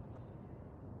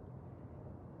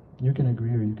 You can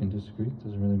agree or you can disagree, it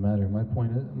doesn't really matter. My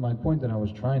point that I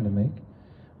was trying to make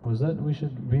was that we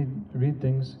should read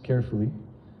things carefully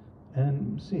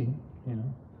and see,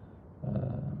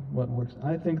 what works.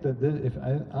 I think that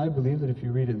I believe that if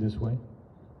you read it this way,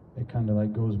 it kind of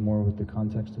like goes more with the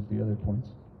context of the other points.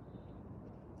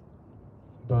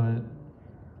 But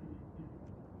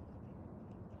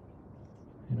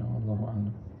الله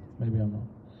أعلم. Maybe I'm wrong.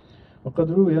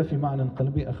 وقد روي في معنى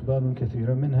القلب أخبار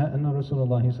كثيرة منها أن رسول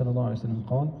الله صلى الله عليه وسلم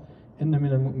قال إن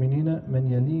من المؤمنين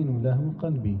من يلين له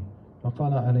قلبي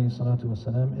وقال عليه الصلاة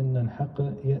والسلام إن الحق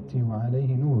يأتي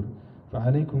وعليه نور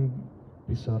فعليكم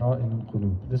بسرائر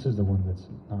القلوب. This is the one that's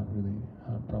not really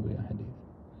probably a hadith.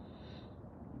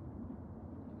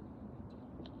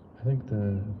 I think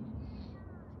the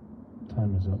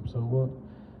time is up, so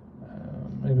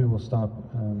maybe we'll stop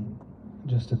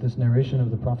just at this narration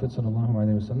of the Prophet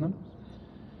ﷺ.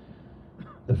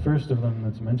 The first of them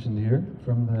that's mentioned here,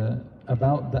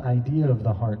 about the idea of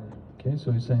the heart. Okay,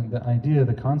 so he's saying the idea,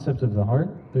 the concept of the heart.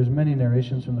 There's many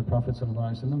narrations from the Prophet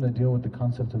ﷺ that deal with the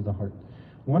concept of the heart.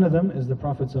 One of them is the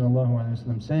Prophet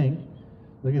ﷺ saying,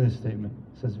 look at this statement.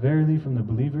 It says, verily from the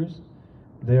believers,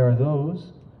 they are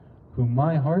those whom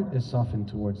my heart is softened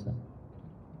towards them.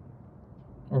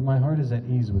 Or my heart is at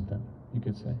ease with them, you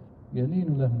could say. يَلِينُ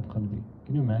لَهُمْ قَلْبِي.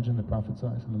 Can you imagine the Prophet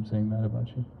ﷺ saying that about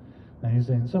you? And he's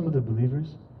saying some of the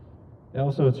believers,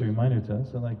 also it's a reminder to us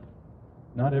that like,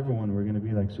 not everyone we're going to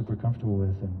be like super comfortable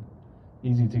with and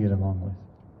easy to get along with,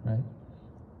 right?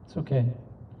 It's okay.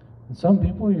 And some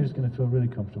people you're just going to feel really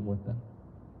comfortable with them.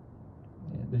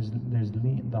 Yeah,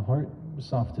 the heart is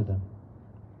soft to them.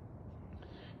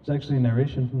 There's actually a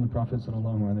narration from the Prophet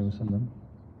ﷺ.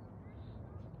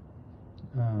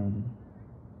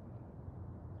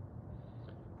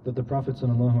 That the Prophet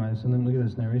ﷺ, look at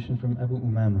this narration from Abu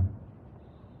Umama.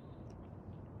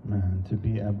 Man, to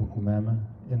be Abu Umama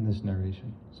in this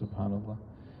narration, subhanAllah.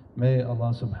 May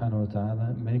Allah subhanahu wa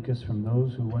ta'ala make us from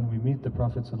those who, when we meet the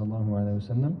Prophet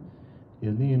ﷺ,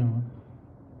 yalinu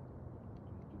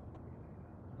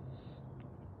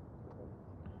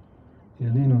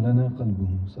lana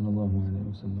qalbuhu sallallahu alayhi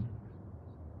wa sallam.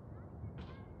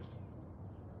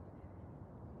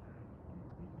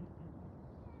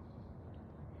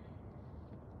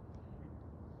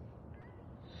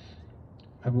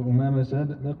 Abu Umama said,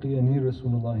 لقيني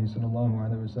رسول الله صلى الله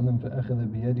عليه وسلم فأخذ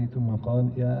بيدي ثم قال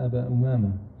يا أبا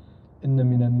أمامة إن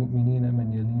من المؤمنين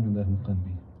من يلين له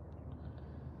قلبي.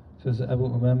 Says Abu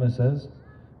Umama says,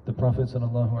 the Prophet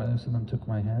sallallahu alaihi wasallam took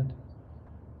my hand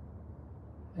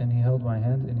and he held my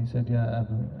hand and he said, Ya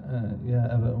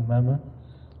Aba Umama,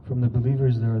 from the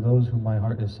believers there are those whom my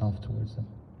heart is soft towards them.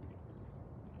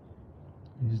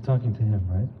 He's talking to him,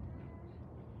 right?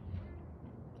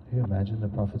 Can you imagine the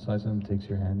Prophet ﷺ takes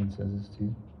your hand and says this to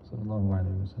you? Sallallahu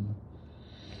alayhi wa sallam.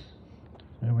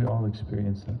 And we all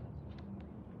experience that.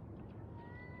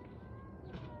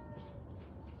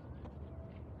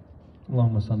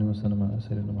 اللهم صل وسلم على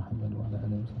سيدنا محمد وعلى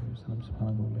آله وصحبه وسلم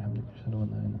سبحانك وبحمدك أشهد أن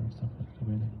لا إله إلا أنت أستغفرك وأتوب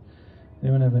إليك.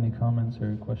 Anyone have any comments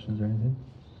or questions or anything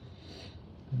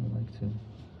they would like to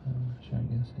share?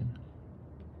 Yes. I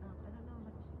don't know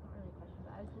much, not really questions.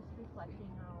 I was just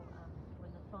reflecting how when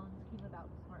the phones came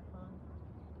about, the smartphones,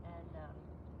 and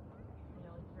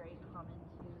it's very common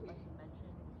to, like you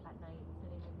mentioned, at night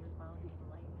sitting with your phone with the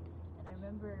light. And I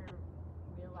remember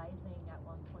realizing at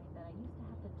one point that I used to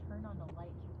have to turn on the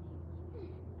light to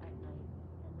read at night,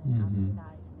 and then after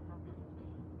that, I didn't have to read.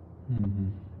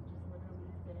 Just literally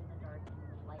sit in the dark in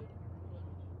the light,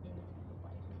 reading into the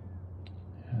light.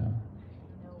 Yeah.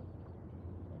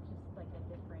 It's just like a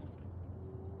different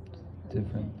sort of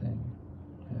Different thing.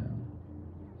 Yeah.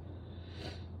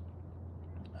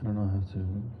 I don't know how to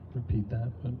repeat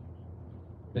that, but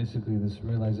basically this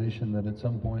realization that at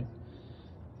some point,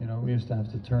 we used to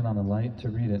have to turn on a light to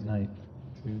read at night.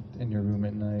 You're in your room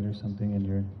at night or something, and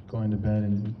you're going to bed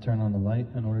and you turn on the light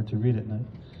in order to read at night.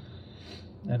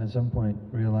 And at some point,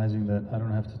 realizing that I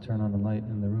don't have to turn on the light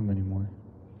in the room anymore.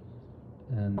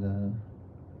 And,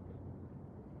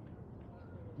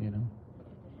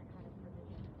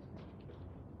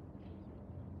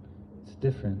 it's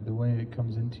different. The way it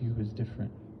comes into you is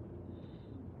different.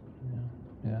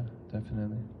 Yeah,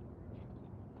 definitely.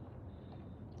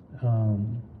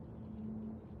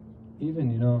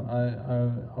 Even, I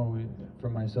always, for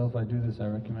myself, I do this, I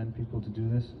recommend people to do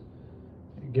this.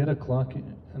 Get a clock,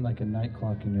 like a night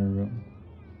clock in your room.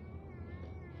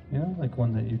 Like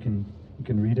one that you can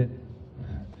read it.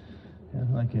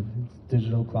 Like it's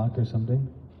digital clock or something.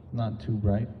 Not too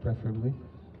bright, preferably.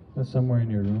 That's somewhere in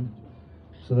your room.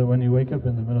 So that when you wake up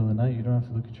in the middle of the night, you don't have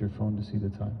to look at your phone to see the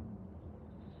time.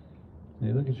 When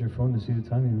you look at your phone to see the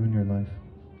time, you ruin your life.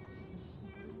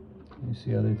 You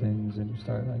see other things and you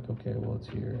start like, okay, well it's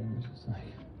here, and it's just like,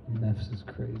 nafs is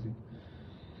crazy.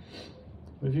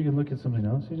 But if you can look at something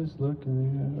else, you just look and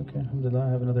you go, okay, alhamdulillah, I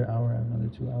have another hour, I have another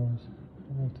 2 hours.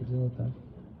 I don't have to deal with that.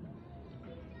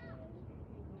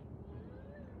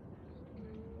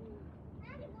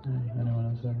 Anyone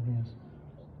else have anything else?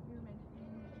 You were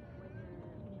mentioning whether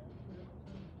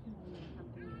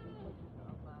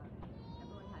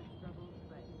everyone has struggles,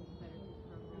 but it's better to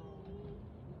struggle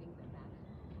with things that matter.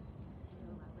 Can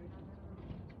you elaborate on that a little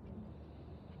bit?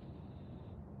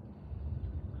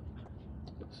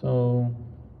 So,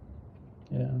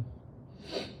 yeah.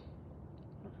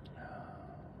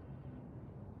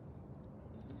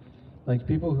 Like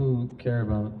people who care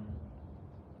about,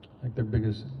 like their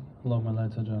biggest, Allahumma la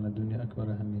taj'al ad-dunya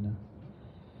akbara hammina,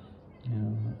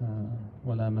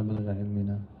 wa la mablagha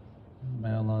ilmina.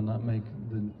 May Allah not make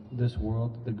this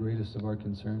world the greatest of our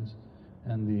concerns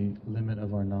and the limit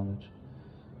of our knowledge.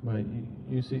 But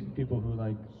you see people who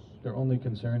their only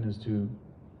concern is to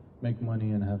make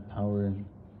money and have power, and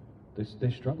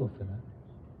they struggle for that,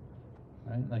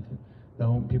 right? Like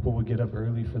people will get up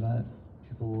early for that.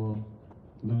 People will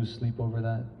lose sleep over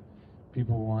that.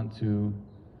 People want to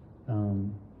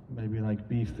maybe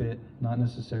be fit, not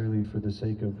necessarily for the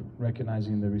sake of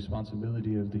recognizing the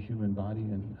responsibility of the human body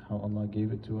and how Allah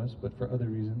gave it to us, but for other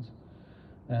reasons.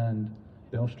 And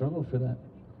they'll struggle for that.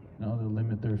 They'll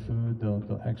limit their food,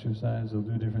 they'll exercise, they'll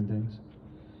do different things.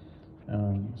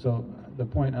 So the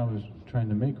point I was trying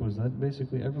to make was that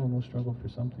basically everyone will struggle for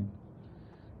something.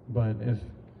 But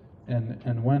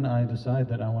and when I decide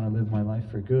that I want to live my life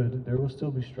for good, there will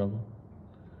still be struggle.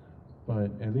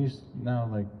 But at least now,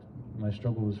 my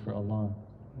struggle was for Allah.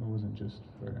 It wasn't just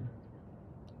for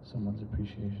someone's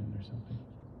appreciation or something.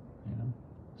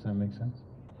 Does that make sense?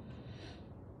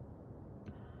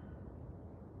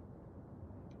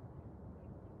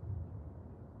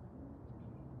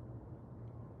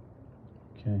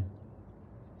 Okay.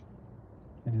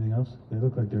 Anything else? They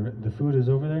look like the food is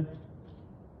over there?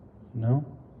 No?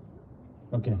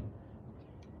 Okay.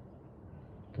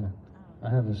 Okay. I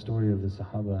have a story of the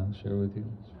Sahaba I'll share with you.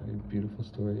 It's a very beautiful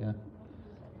story, yeah.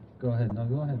 Go ahead. No,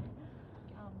 go ahead.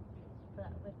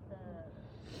 But with the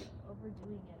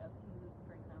overdoing it of food,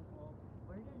 for example,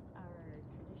 where does our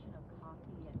tradition of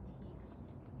coffee and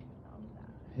tea come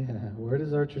from? Yeah, where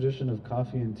does our tradition of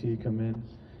coffee and tea come in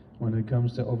when it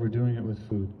comes to overdoing it with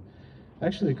food?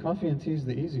 Actually, coffee and tea is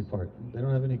the easy part. They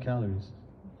don't have any calories.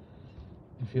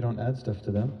 If you don't add stuff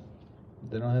to them,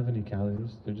 they don't have any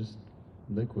calories. They're just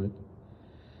liquid.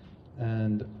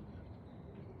 And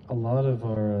a lot of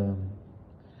our,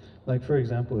 for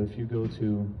example, if you go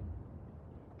to,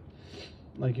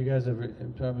 you guys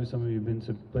probably some of you have been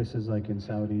to places like in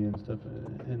Saudi and stuff,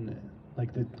 and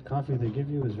the coffee they give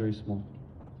you is very small.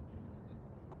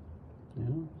 You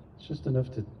know, it's just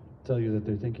enough to tell you that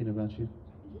they're thinking about you,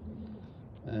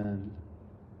 and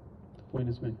the point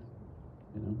is made.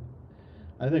 You know,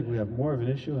 I think we have more of an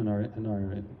issue in our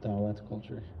da'wat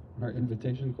culture. Our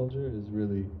invitation culture is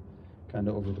really kind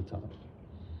of over the top.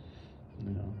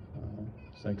 You know,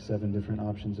 it's like 7 different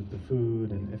options of the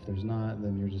food, and if there's not,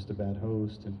 then you're just a bad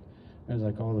host. And there's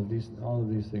like all of these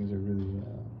things are really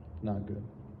not good.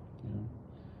 You know,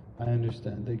 I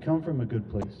understand they come from a good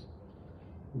place,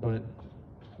 but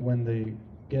when they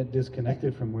get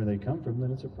disconnected from where they come from,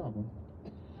 then it's a problem.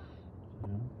 You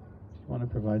know, if you want to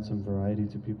provide some variety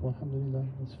to people, alhamdulillah,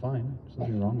 that's fine. There's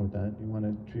nothing wrong with that. You want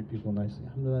to treat people nicely,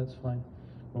 alhamdulillah, that's fine.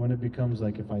 But when it becomes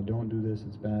like, if I don't do this,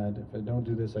 it's bad. If I don't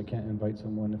do this, I can't invite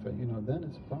someone. If I, you know, then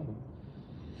it's a problem.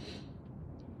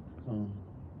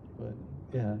 But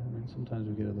yeah, I mean, sometimes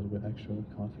we get a little bit extra with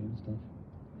coffee and stuff.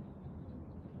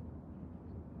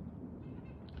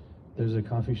 There's a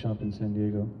coffee shop in San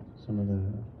Diego. Some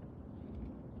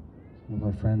of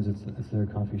our friends, it's their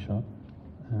coffee shop,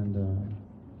 and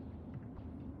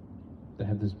they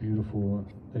have this beautiful.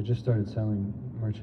 They just started selling merch